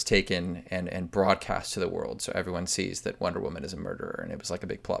moment was taken and broadcast to the world, so everyone sees that Wonder Woman is a murderer, and it was like a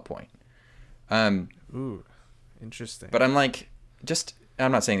big plot point. Ooh, interesting. But I'm like,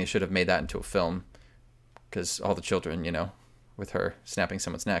 I'm not saying they should have made that into a film, because all the children, with her snapping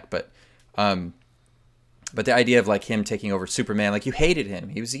someone's neck, but the idea of like him taking over Superman, like, you hated him,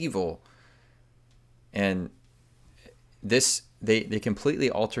 he was evil, and this they completely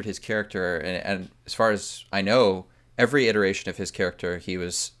altered his character, and as far as I know, every iteration of his character, he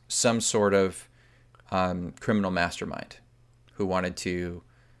was some sort of criminal mastermind who wanted to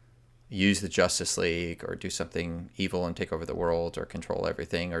use the Justice League or do something evil and take over the world or control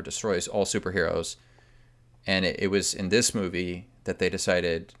everything or destroys all superheroes. And it was in this movie that they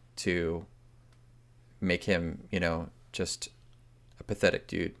decided to make him, just a pathetic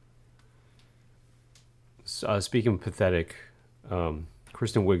dude. Speaking of pathetic,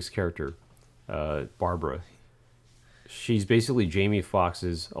 Kristen Wiig's character, Barbara, she's basically Jamie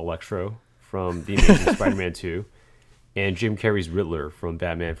Foxx's Electro from The Amazing Spider-Man 2 and Jim Carrey's Riddler from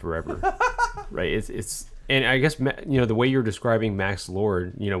Batman Forever. Right? It's and I guess, the way you're describing Max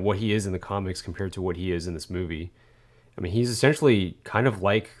Lord, what he is in the comics compared to what he is in this movie. I mean, he's essentially kind of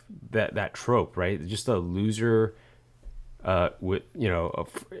like that trope, right? Just a loser.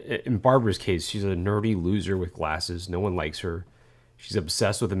 In Barbara's case, she's a nerdy loser with glasses. No one likes her. She's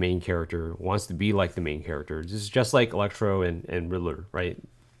obsessed with the main character, wants to be like the main character. This is just like Electro and Riddler, right?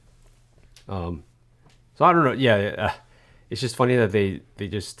 So I don't know. Yeah, it's just funny that they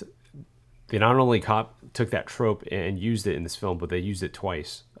not only took that trope and used it in this film, but they used it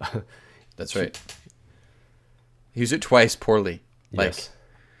twice. That's right. Used it twice poorly. Yes.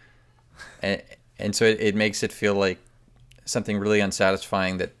 And so it makes it feel like something really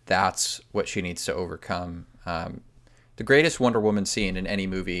unsatisfying that's what she needs to overcome. The greatest Wonder Woman scene in any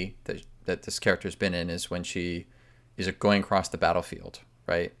movie that this character's been in is when she is going across the battlefield,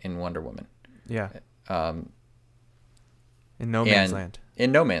 right, in Wonder Woman. Yeah. In No Man's Land.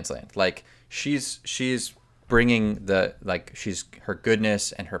 In No Man's Land. Like, she's bringing she's her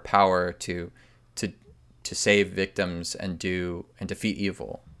goodness and her power to save victims and defeat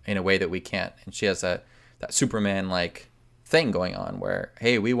evil in a way that we can't. And she has that Superman like thing going on where,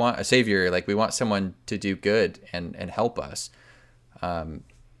 hey, we want a savior, like we want someone to do good and help us. And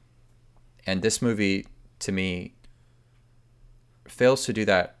this movie, to me, fails to do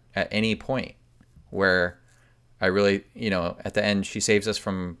that at any point, where I really, at the end, she saves us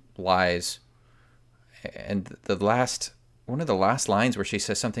from lies. And one of the last lines where she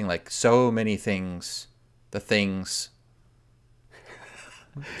says something like, "So many things, the things."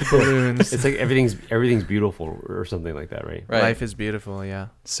 The balloons. It's like everything's beautiful or something like that, right? Right. Life is beautiful, yeah.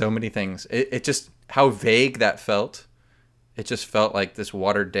 So many things. It just, how vague that felt. It just felt like this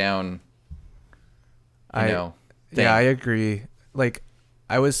watered down, thing. Yeah, I agree. Like,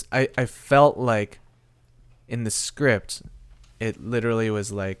 I felt like in the script, it literally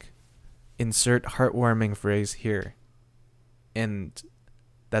was like, insert heartwarming phrase here. And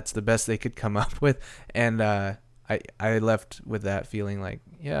that's the best they could come up with. And I left with that feeling like,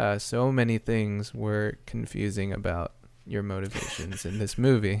 yeah, so many things were confusing about your motivations in this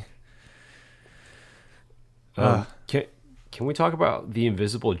movie. Can we talk about the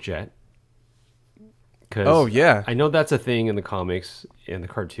invisible jet? 'Cause Oh, yeah. I know that's a thing in the comics and the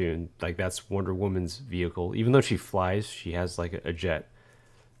cartoon. Like, that's Wonder Woman's vehicle. Even though she flies, she has like a jet.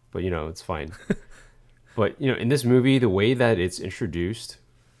 But it's fine. But in this movie, the way that it's introduced,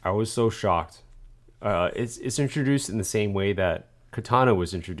 I was so shocked. It's introduced in the same way that Katana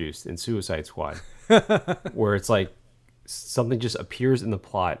was introduced in Suicide Squad, where it's like something just appears in the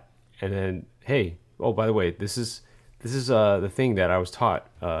plot, and then, hey, oh, by the way, this is the thing that I was taught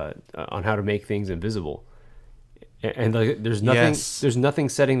on how to make things invisible. And like, there's nothing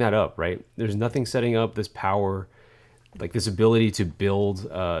setting that up, right? There's nothing setting up this power, like this ability to build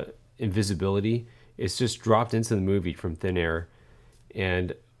invisibility. It's just dropped into the movie from thin air,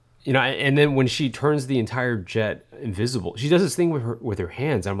 and and then when she turns the entire jet invisible, she does this thing with her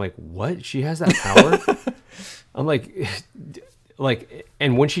hands. I'm like, what? She has that power? I'm like,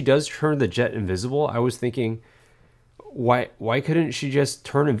 and when she does turn the jet invisible, I was thinking, why couldn't she just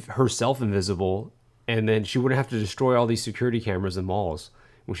turn herself invisible, and then she wouldn't have to destroy all these security cameras in malls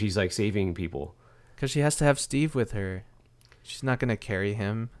when she's like saving people? Because she has to have Steve with her. She's not gonna carry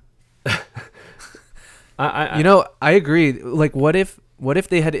him. I agree. Like, what if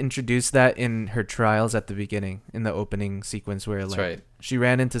they had introduced that in her trials at the beginning, in the opening sequence, where like right. she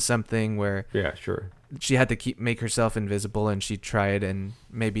ran into something where sure, she had to make herself invisible, and she tried and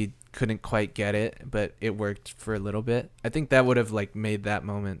maybe couldn't quite get it, but it worked for a little bit. I think that would have like made that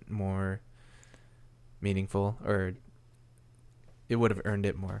moment more meaningful, or it would have earned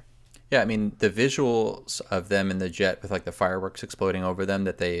it more. Yeah, I mean, the visuals of them in the jet with like the fireworks exploding over them,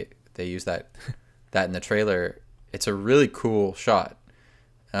 that they use that in the trailer. It's a really cool shot.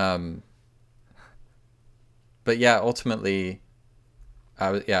 But yeah, ultimately,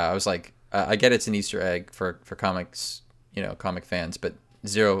 I was like, I get it's an Easter egg for comics, comic fans, but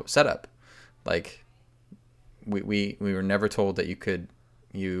zero setup. Like, we were never told that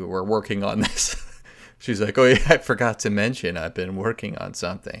you were working on this. She's like, oh yeah, I forgot to mention I've been working on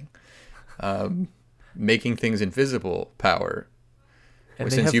something. Making things invisible power. And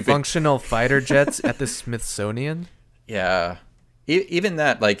they have functional fighter jets at the Smithsonian? Yeah. Even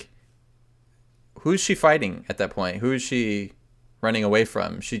that, like, who's she fighting at that point? Who is she running away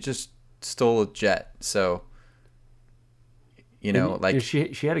from? She just stole a jet, so... like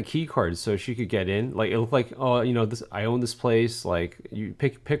she had a key card so she could get in. Like, it looked like, oh, this, I own this place. Like, you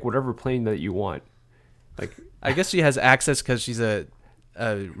pick whatever plane that you want. Like, I guess she has access because she's a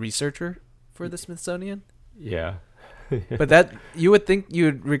researcher for the Smithsonian. Yeah. But that, you would think you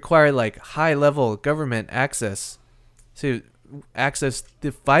would require like high level government access to access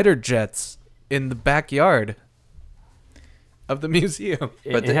the fighter jets in the backyard of the museum.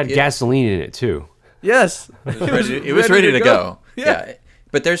 But it had gasoline in it too. Yes. It was ready to go. Yeah.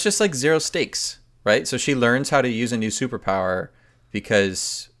 But there's just like zero stakes, right? So she learns how to use a new superpower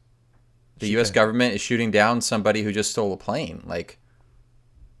because the U.S. government is shooting down somebody who just stole a plane. Like,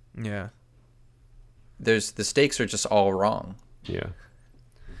 yeah. The stakes are just all wrong. Yeah.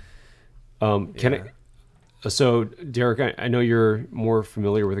 So Derek, I know you're more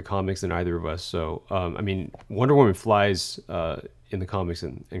familiar with the comics than either of us. So, I mean, Wonder Woman flies in the comics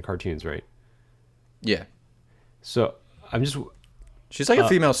and cartoons, right? Yeah. So she's like a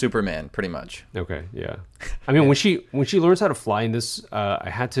female Superman, pretty much. Okay, yeah. I mean, when she learns how to fly in this, I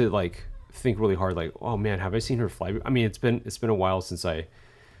had to like think really hard. Like, oh man, have I seen her fly? I mean, it's been a while since I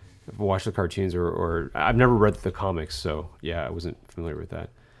watched the cartoons, or I've never read the comics, so yeah, I wasn't familiar with that.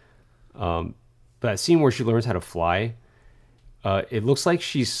 But that scene where she learns how to fly, it looks like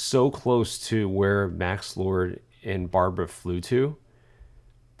she's so close to where Max Lord and Barbara flew to.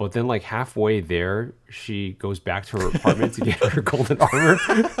 But then, like, halfway there, she goes back to her apartment to get her golden armor.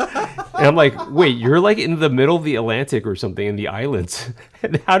 And I'm like, wait, you're like in the middle of the Atlantic or something in the islands.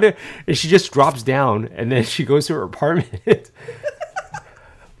 And she just drops down and then she goes to her apartment.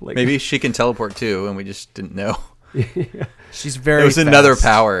 Like, maybe she can teleport too, and we just didn't know. Yeah. She's very. It was fast. Another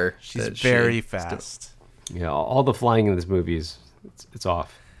power. She's very fast. Yeah, all the flying in this movie it's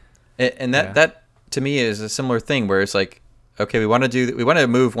off. And that to me is a similar thing where it's like, okay, we want to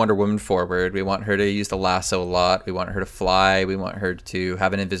move Wonder Woman forward. We want her to use the lasso a lot. We want her to fly. We want her to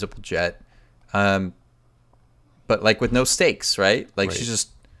have an invisible jet. But like with no stakes, right? Like right. She's just.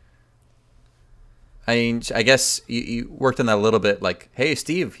 I mean, I guess you worked on that a little bit. Like, hey,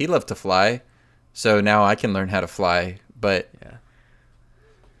 Steve, he loved to fly, so now I can learn how to fly. But yeah,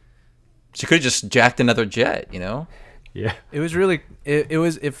 she could have just jacked another jet, you know? Yeah. It was really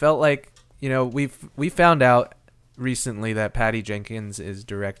it felt like, we found out recently that Patty Jenkins is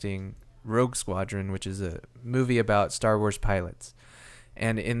directing Rogue Squadron, which is a movie about Star Wars pilots.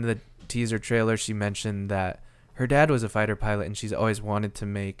 And in the teaser trailer, she mentioned that her dad was a fighter pilot and she's always wanted to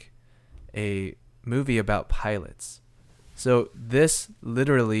make a movie about pilots. So this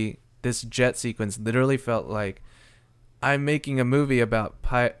jet sequence literally felt like I'm making a movie about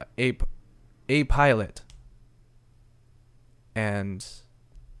a pilot. And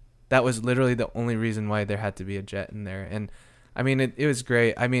that was literally the only reason why there had to be a jet in there. And I mean, it was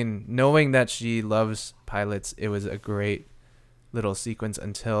great. I mean, knowing that she loves pilots, it was a great little sequence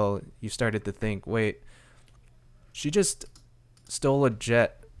until you started to think, wait, she just stole a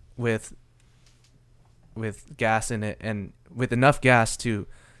jet with gas in it and with enough gas to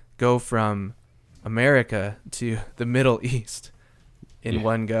go from America to the Middle East in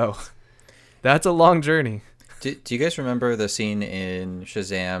one go. That's a long journey. Do you guys remember the scene in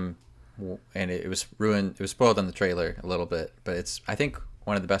Shazam? And it was ruined. It was spoiled in the trailer a little bit, but it's, I think,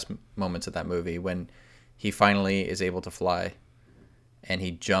 one of the best moments of that movie when he finally is able to fly, and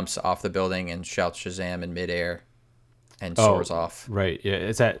he jumps off the building and shouts Shazam in midair, and soars off. Right. Yeah.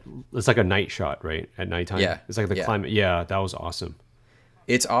 It's like a night shot, right? At nighttime. Yeah. It's like the climate. Yeah, that was awesome.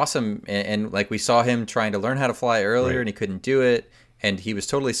 It's awesome, and like we saw him trying to learn how to fly earlier, and he couldn't do it, and he was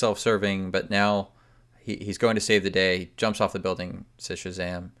totally self-serving. But now he's going to save the day. He jumps off the building, says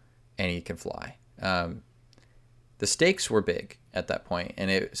Shazam, and he can fly. The stakes were big at that point,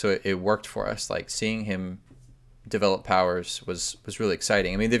 and it worked for us. Like seeing him develop powers was really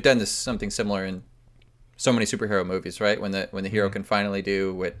exciting. I mean, they've done something similar in so many superhero movies, right? When the hero can finally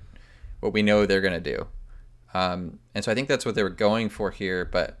do what we know they're gonna do. And so I think that's what they were going for here.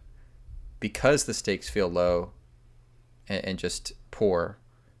 But because the stakes feel low and just poor,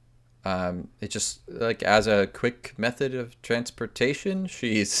 it just, like, as a quick method of transportation,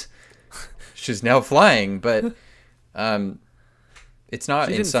 she's now flying, but it's not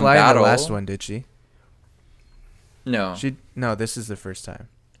She in didn't some fly battle. in the last one, did she? No, No, this is the first time.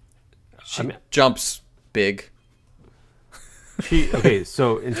 she jumps big. Okay,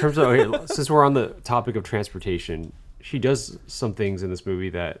 so in terms of since we're on the topic of transportation, she does some things in this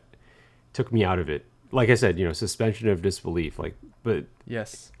movie that took me out of it. Like I said, suspension of disbelief. But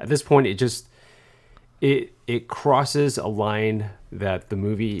Yes. at this point, it crosses a line that the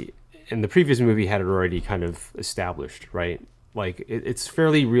movie and the previous movie had already kind of established, right? Like it's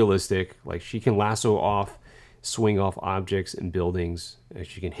fairly realistic. Like she can lasso off, swing off objects and buildings, and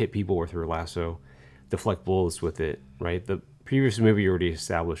she can hit people with her lasso, deflect bullets with it, right? The previous movie already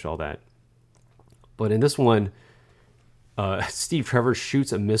established all that. But in this one, Steve Trevor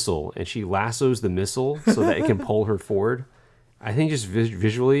shoots a missile and she lassos the missile so that it can pull her forward. I think just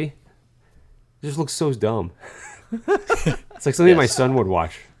visually, it just looks so dumb. It's like something my son would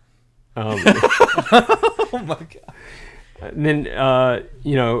watch. Oh my god. And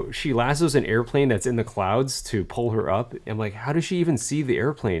then, she lassos an airplane that's in the clouds to pull her up. I'm like, how does she even see the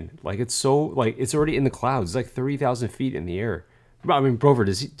airplane? Like, it's already in the clouds. It's like 30,000 feet in the air. I mean, Brover,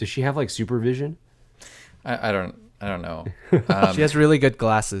 does she have like supervision? I don't know. She has really good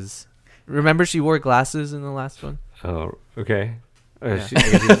glasses. Remember she wore glasses in the last one? Oh, okay. I guess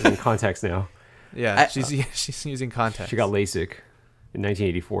she's using contacts now. Yeah, she's using contacts. She got LASIK in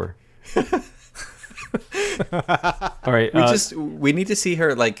 1984. All right. We need to see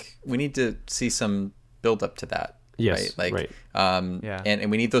her, we need to see some build up to that. Yes. Right. Right. Yeah. And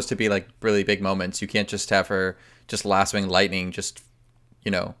we need those to be like really big moments. You can't just have her just lassoing lightning just,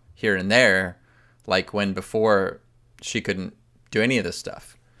 here and there, like when before she couldn't do any of this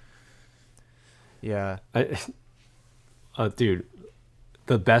stuff. Yeah. Dude,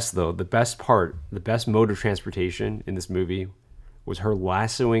 the best mode of transportation in this movie was her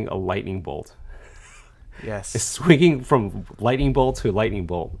lassoing a lightning bolt. Yes. It's swinging from lightning bolt to lightning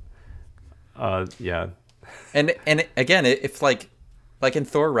bolt. Yeah. And again, if like in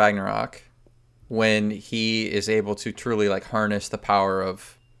Thor Ragnarok, when he is able to truly like harness the power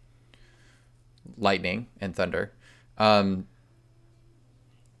of lightning and thunder,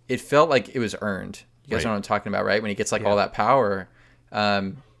 it felt like it was earned. You guys know what I'm talking about, right? When he gets all that power.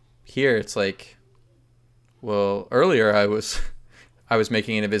 Here it's like, well, earlier I was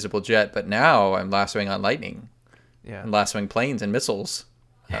making an invisible jet, but now I'm lassoing on lightning. Yeah. And lassoing planes and missiles.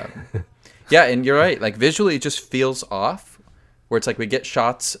 Yeah, and you're right. Like visually, it just feels off. Where it's like we get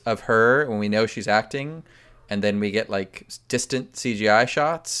shots of her when we know she's acting, and then we get like distant CGI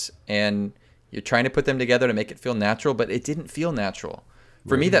shots, and you're trying to put them together to make it feel natural, but it didn't feel natural.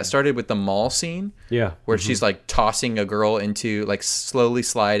 For me, that started with the mall scene. Yeah. Where she's like tossing a girl into, like slowly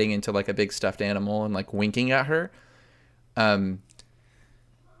sliding into like a big stuffed animal and like winking at her. I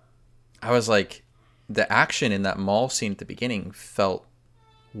was like, the action in that mall scene at the beginning felt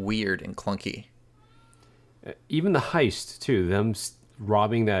weird and clunky. Even the heist too, them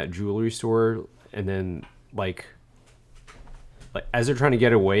robbing that jewelry store, and then like as they're trying to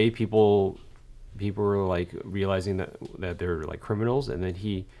get away, people are like realizing that they're like criminals, and then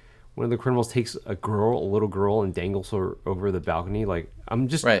one of the criminals takes a little girl, and dangles her over the balcony. Like, I'm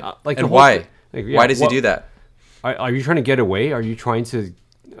just Right. like, and why? Like, yeah, why does he do that? Are you trying to get away? Are you trying to,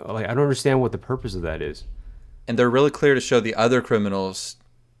 like, I don't understand what the purpose of that is. And they're really clear to show the other criminals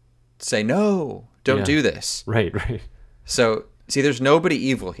say, no, don't Yeah. do this. Right. So, see, there's nobody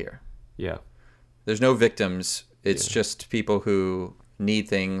evil here. Yeah. There's no victims. It's just people who need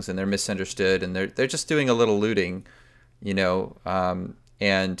things, and they're misunderstood, and they're just doing a little looting, you know.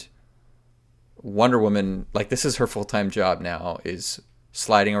 And Wonder Woman, like, this is her full-time job now, is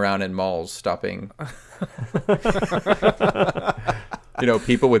sliding around in malls, stopping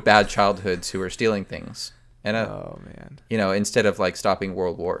people with bad childhoods who are stealing things. And Oh man. instead of like stopping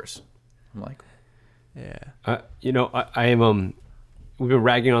world wars. I'm like, Yeah. I am. We've been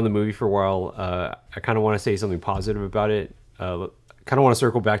ragging on the movie for a while. I kind of want to say something positive about it. Kind of want to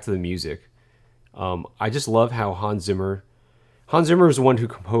circle back to the music. I just love how Hans Zimmer was the one who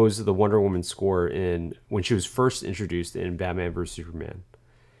composed the Wonder Woman score when she was first introduced in Batman vs Superman.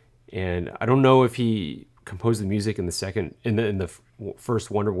 And I don't know if he composed the music in the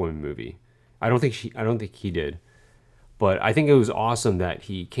first Wonder Woman movie. I don't think he did. But I think it was awesome that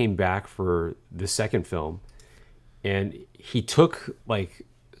he came back for the second film, and he took like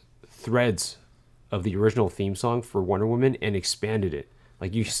threads of the original theme song for Wonder Woman and expanded it.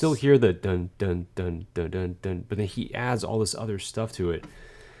 Like, you still hear the dun dun dun dun dun dun, but then he adds all this other stuff to it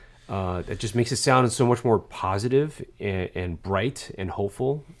that just makes it sound so much more positive and bright and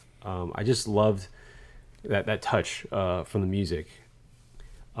hopeful. I just loved that touch from the music.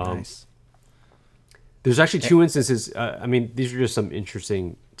 Nice. There's actually two instances. These are just some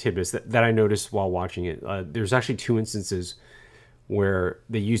interesting tidbits that I noticed while watching it. There's actually two instances where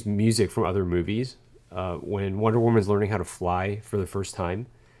they used music from other movies. When Wonder Woman's learning how to fly for the first time,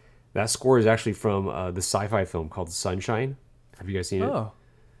 that score is actually from the sci-fi film called Sunshine. Have you guys seen it? Oh,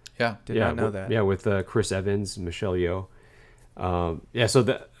 yeah. did not know that. Yeah, with Chris Evans, Michelle Yeoh. So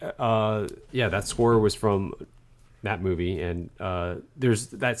that score was from that movie, and there's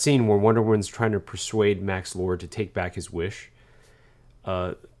that scene where Wonder Woman's trying to persuade Max Lord to take back his wish.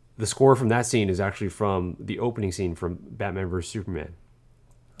 The score from that scene is actually from the opening scene from Batman vs Superman,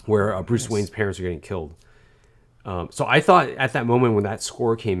 where Bruce Wayne's parents are getting killed. So I thought at that moment when that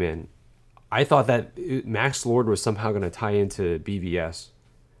score came in, I thought that Max Lord was somehow going to tie into BVS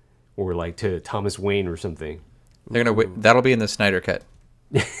or like to Thomas Wayne or something. That'll be in the Snyder Cut.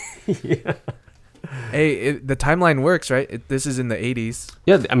 Yeah. Hey, the timeline works, right? This is in the 80s.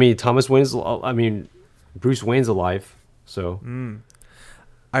 Yeah, Bruce Wayne's alive, so.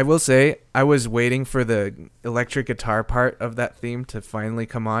 I will say, I was waiting for the electric guitar part of that theme to finally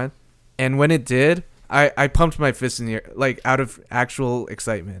come on. And when it did, I pumped my fist in the air, like, out of actual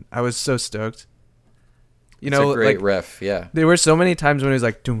excitement. I was so stoked. It's a great riff, yeah. There were so many times when it was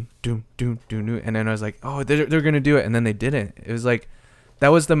like, doom, doom, doom, doom, doom. And then I was like, oh, they're going to do it. And then they didn't. It was like, that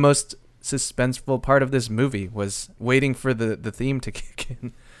was the most suspenseful part of this movie, was waiting for the theme to kick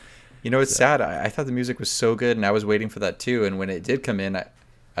in. It's sad. I thought the music was so good, and I was waiting for that too. And when it did come in,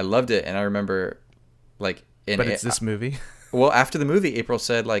 I loved it. And I remember, like... But it's this movie. Well, after the movie, April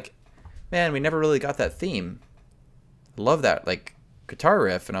said, like, man, we never really got that theme. Love that, like, guitar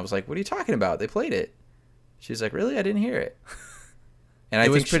riff. And I was like, what are you talking about? They played it. She's like, really? I didn't hear it. And I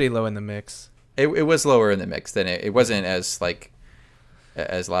think was pretty low in the mix. It was lower in the mix than it wasn't as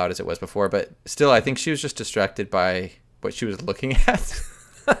loud as it was before, but still, I think she was just distracted by what she was looking at.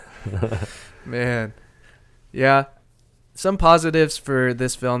 Man, yeah. Some positives for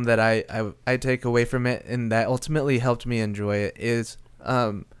this film that I take away from it, and that ultimately helped me enjoy it, is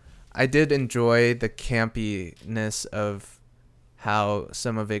I did enjoy the campiness of how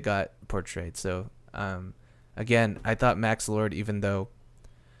some of it got portrayed. So again, I thought Max Lord, even though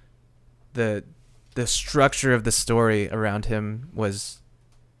the structure of the story around him was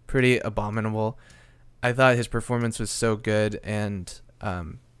pretty abominable, I thought his performance was so good, and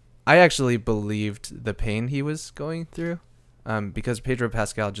I actually believed the pain he was going through, because Pedro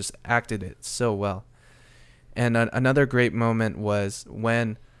Pascal just acted it so well. And another great moment was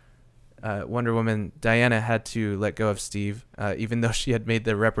when Wonder Woman Diana had to let go of Steve, even though she had made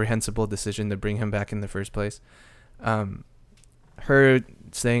the reprehensible decision to bring him back in the first place. Her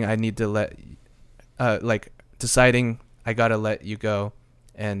saying, I need to deciding I gotta let you go,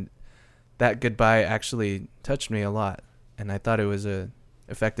 and that goodbye actually touched me a lot. and I thought it was a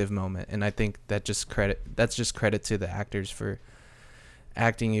effective moment. And I think that's just credit to the actors for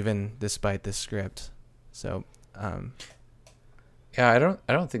acting even despite the script. So, Yeah, I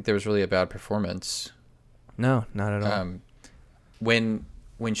don't think there was really a bad performance. no, not at all. When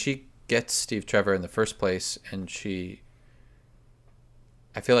she gets Steve Trevor in the first place, and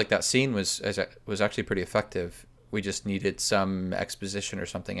I feel like that scene was actually pretty effective. We just needed some exposition or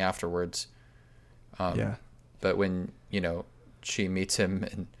something afterwards. Yeah. But when, she meets him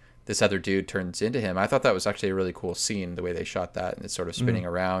and this other dude turns into him, I thought that was actually a really cool scene, the way they shot that, and it's sort of spinning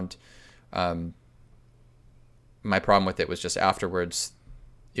around. My problem with it was just afterwards,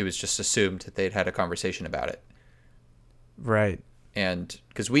 it was just assumed that they'd had a conversation about it. Right. And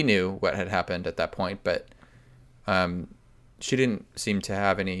because we knew what had happened at that point, but she didn't seem to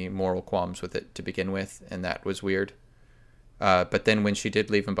have any moral qualms with it to begin with, and that was weird. But then when she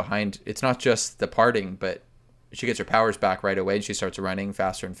did leave him behind, it's not just the parting, but she gets her powers back right away, and she starts running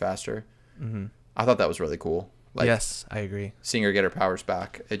faster and faster. Mm-hmm. I thought that was really cool. Like, yes, I agree. seeing her get her powers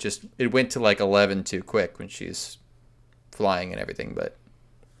back, it went to like 11 too quick when she's flying and everything, but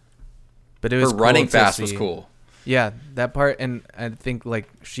it was her running cool to fast was see. cool. Yeah, that part, and I think like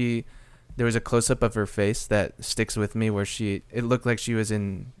there was a close up of her face that sticks with me where it looked like she was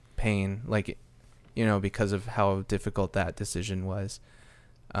in pain, like, because of how difficult that decision was.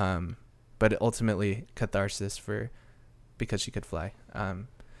 But ultimately catharsis because she could fly.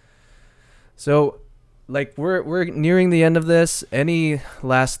 So like we're nearing the end of this. Any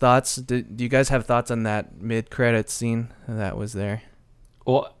last thoughts? Do you guys have thoughts on that mid-credits scene that was there?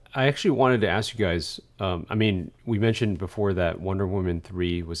 Well, I actually wanted to ask you guys, we mentioned before that Wonder Woman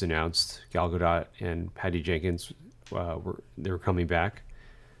 3 was announced. Gal Gadot and Patty Jenkins they were coming back.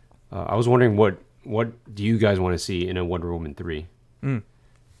 I was wondering what do you guys want to see in a Wonder Woman 3?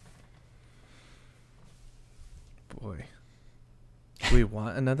 Boy. Do we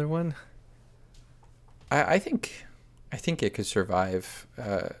want another one? I think it could survive.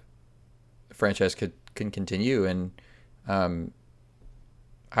 The franchise can continue, and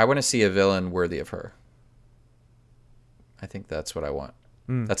I want to see a villain worthy of her. I think that's what I want.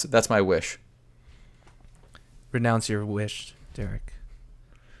 That's my wish. Renounce your wish, Derek.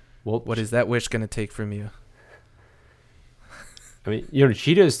 Well, what is that wish going to take from you?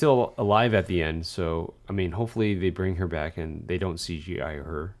 Cheetah is still alive at the end, so hopefully they bring her back and they don't CGI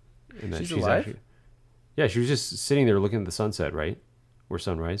her. And that she's alive? Yeah, she was just sitting there looking at the sunset, right? Or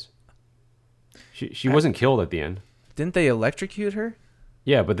sunrise. She wasn't killed at the end. Didn't they electrocute her?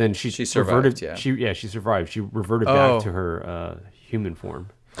 Yeah, but then she survived. Reverted, she survived. She reverted back to her human form.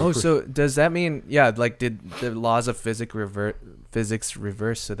 Oh, so does that mean, did the laws of physics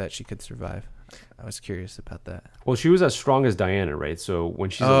reverse so that she could survive? I was curious about that. Well, she was as strong as Diana, right? So when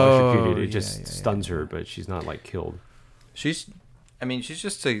she's electrocuted, it just stuns her, but she's not killed. She's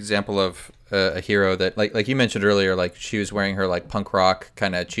just an example of a hero that, like you mentioned earlier, like she was wearing her punk rock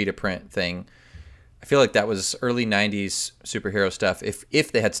kind of cheetah print thing. I feel like that was early '90s superhero stuff.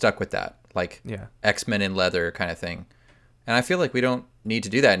 If they had stuck with that, X-Men in leather kind of thing, and I feel like we don't need to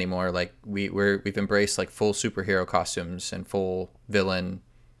do that anymore. Like we've embraced full superhero costumes and full villain,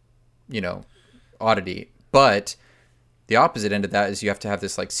 oddity. But the opposite end of that is you have to have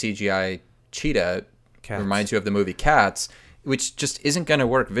this CGI cheetah. Cats. Reminds you of the movie Cats, which just isn't going to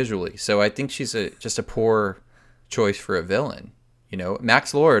work visually. So I think she's just a poor choice for a villain.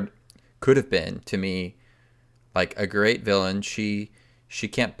 Max Lord could have been, to me, a great villain. She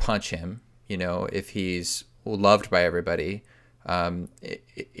can't punch him, if he's loved by everybody.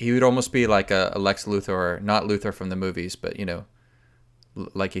 He would almost be like a Lex Luthor, not Luthor from the movies, but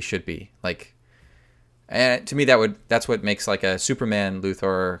like he should be. And to me, that's what makes a Superman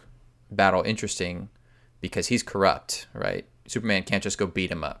Luthor battle interesting, because he's corrupt, right? Superman can't just go beat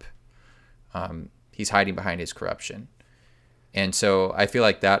him up. He's hiding behind his corruption. And so I feel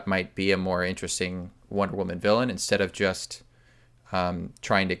like that might be a more interesting Wonder Woman villain, instead of just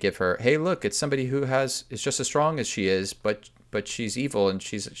trying to give her, hey, look, it's somebody who is just as strong as she is, but she's evil and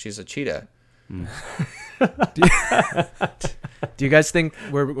she's a cheetah. Do you guys think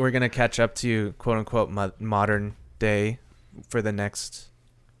we're gonna catch up to quote unquote modern day for the next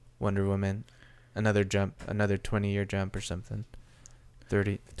Wonder Woman? Another 20-year jump or something?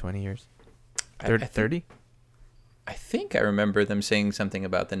 20 years? 30? I think I remember them saying something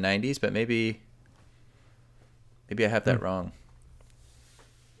about the 90s, but maybe I have that wrong.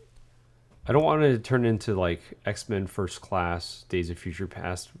 I don't want it to turn into X-Men First Class, Days of Future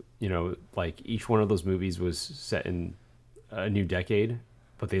Past. Each one of those movies was set in a new decade,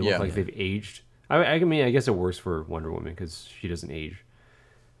 but they look like they've aged. I guess it works for Wonder Woman because she doesn't age.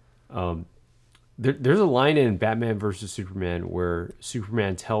 there's a line in Batman versus Superman where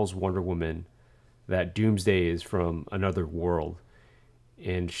Superman tells Wonder Woman that Doomsday is from another world,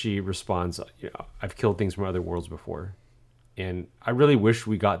 and she responds, I've killed things from other worlds before. And I really wish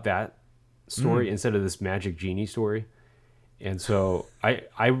we got that story instead of this magic genie story. And so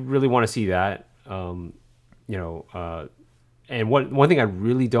I really want to see that. And one thing I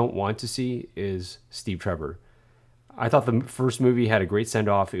really don't want to see is Steve Trevor. I thought the first movie had a great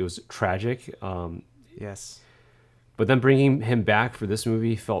send-off. It was tragic. Yes. But then bringing him back for this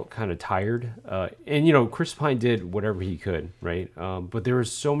movie felt kind of tired. And Chris Pine did whatever he could, right? But there were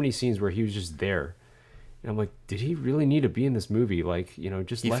so many scenes where he was just there. And I'm like, did he really need to be in this movie? Like,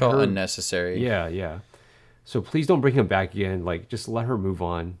 just He let felt her... unnecessary. Yeah. So please don't bring him back again. Like, just let her move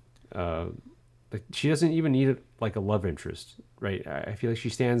on. Like, she doesn't even need a love interest, right? I feel like she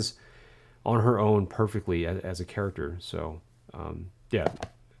stands on her own perfectly as a character. So, yeah,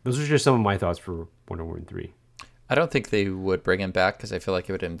 those are just some of my thoughts for Wonder Woman 3. I don't think they would bring him back because I feel like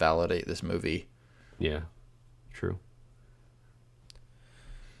it would invalidate this movie. Yeah, true.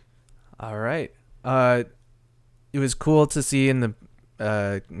 All right. It was cool to see in the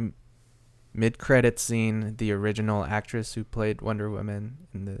mid-credit scene the original actress who played Wonder Woman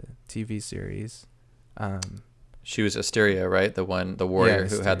in the TV series. She was Asteria, right? The warrior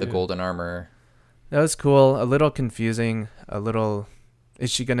who had the Asteria. golden armor. That was cool. A little confusing.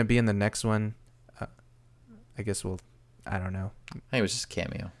 Is she going to be in the next one? I guess I don't know. I think it was just a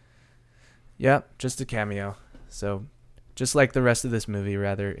cameo. Yeah, just a cameo. So, just like the rest of this movie,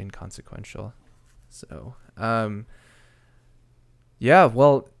 rather inconsequential. So, yeah,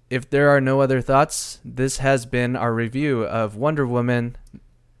 well, if there are no other thoughts, this has been our review of Wonder Woman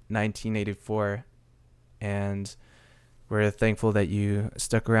 1984. And we're thankful that you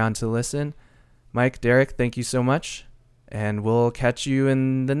stuck around to listen. Mike, Derek, thank you so much. And we'll catch you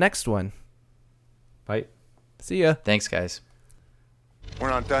in the next one. Bye. See ya. Thanks, guys.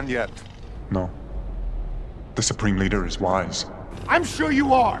 We're not done yet. No. The Supreme Leader is wise. I'm sure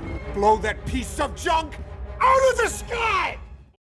you are. Blow that piece of junk out of the sky!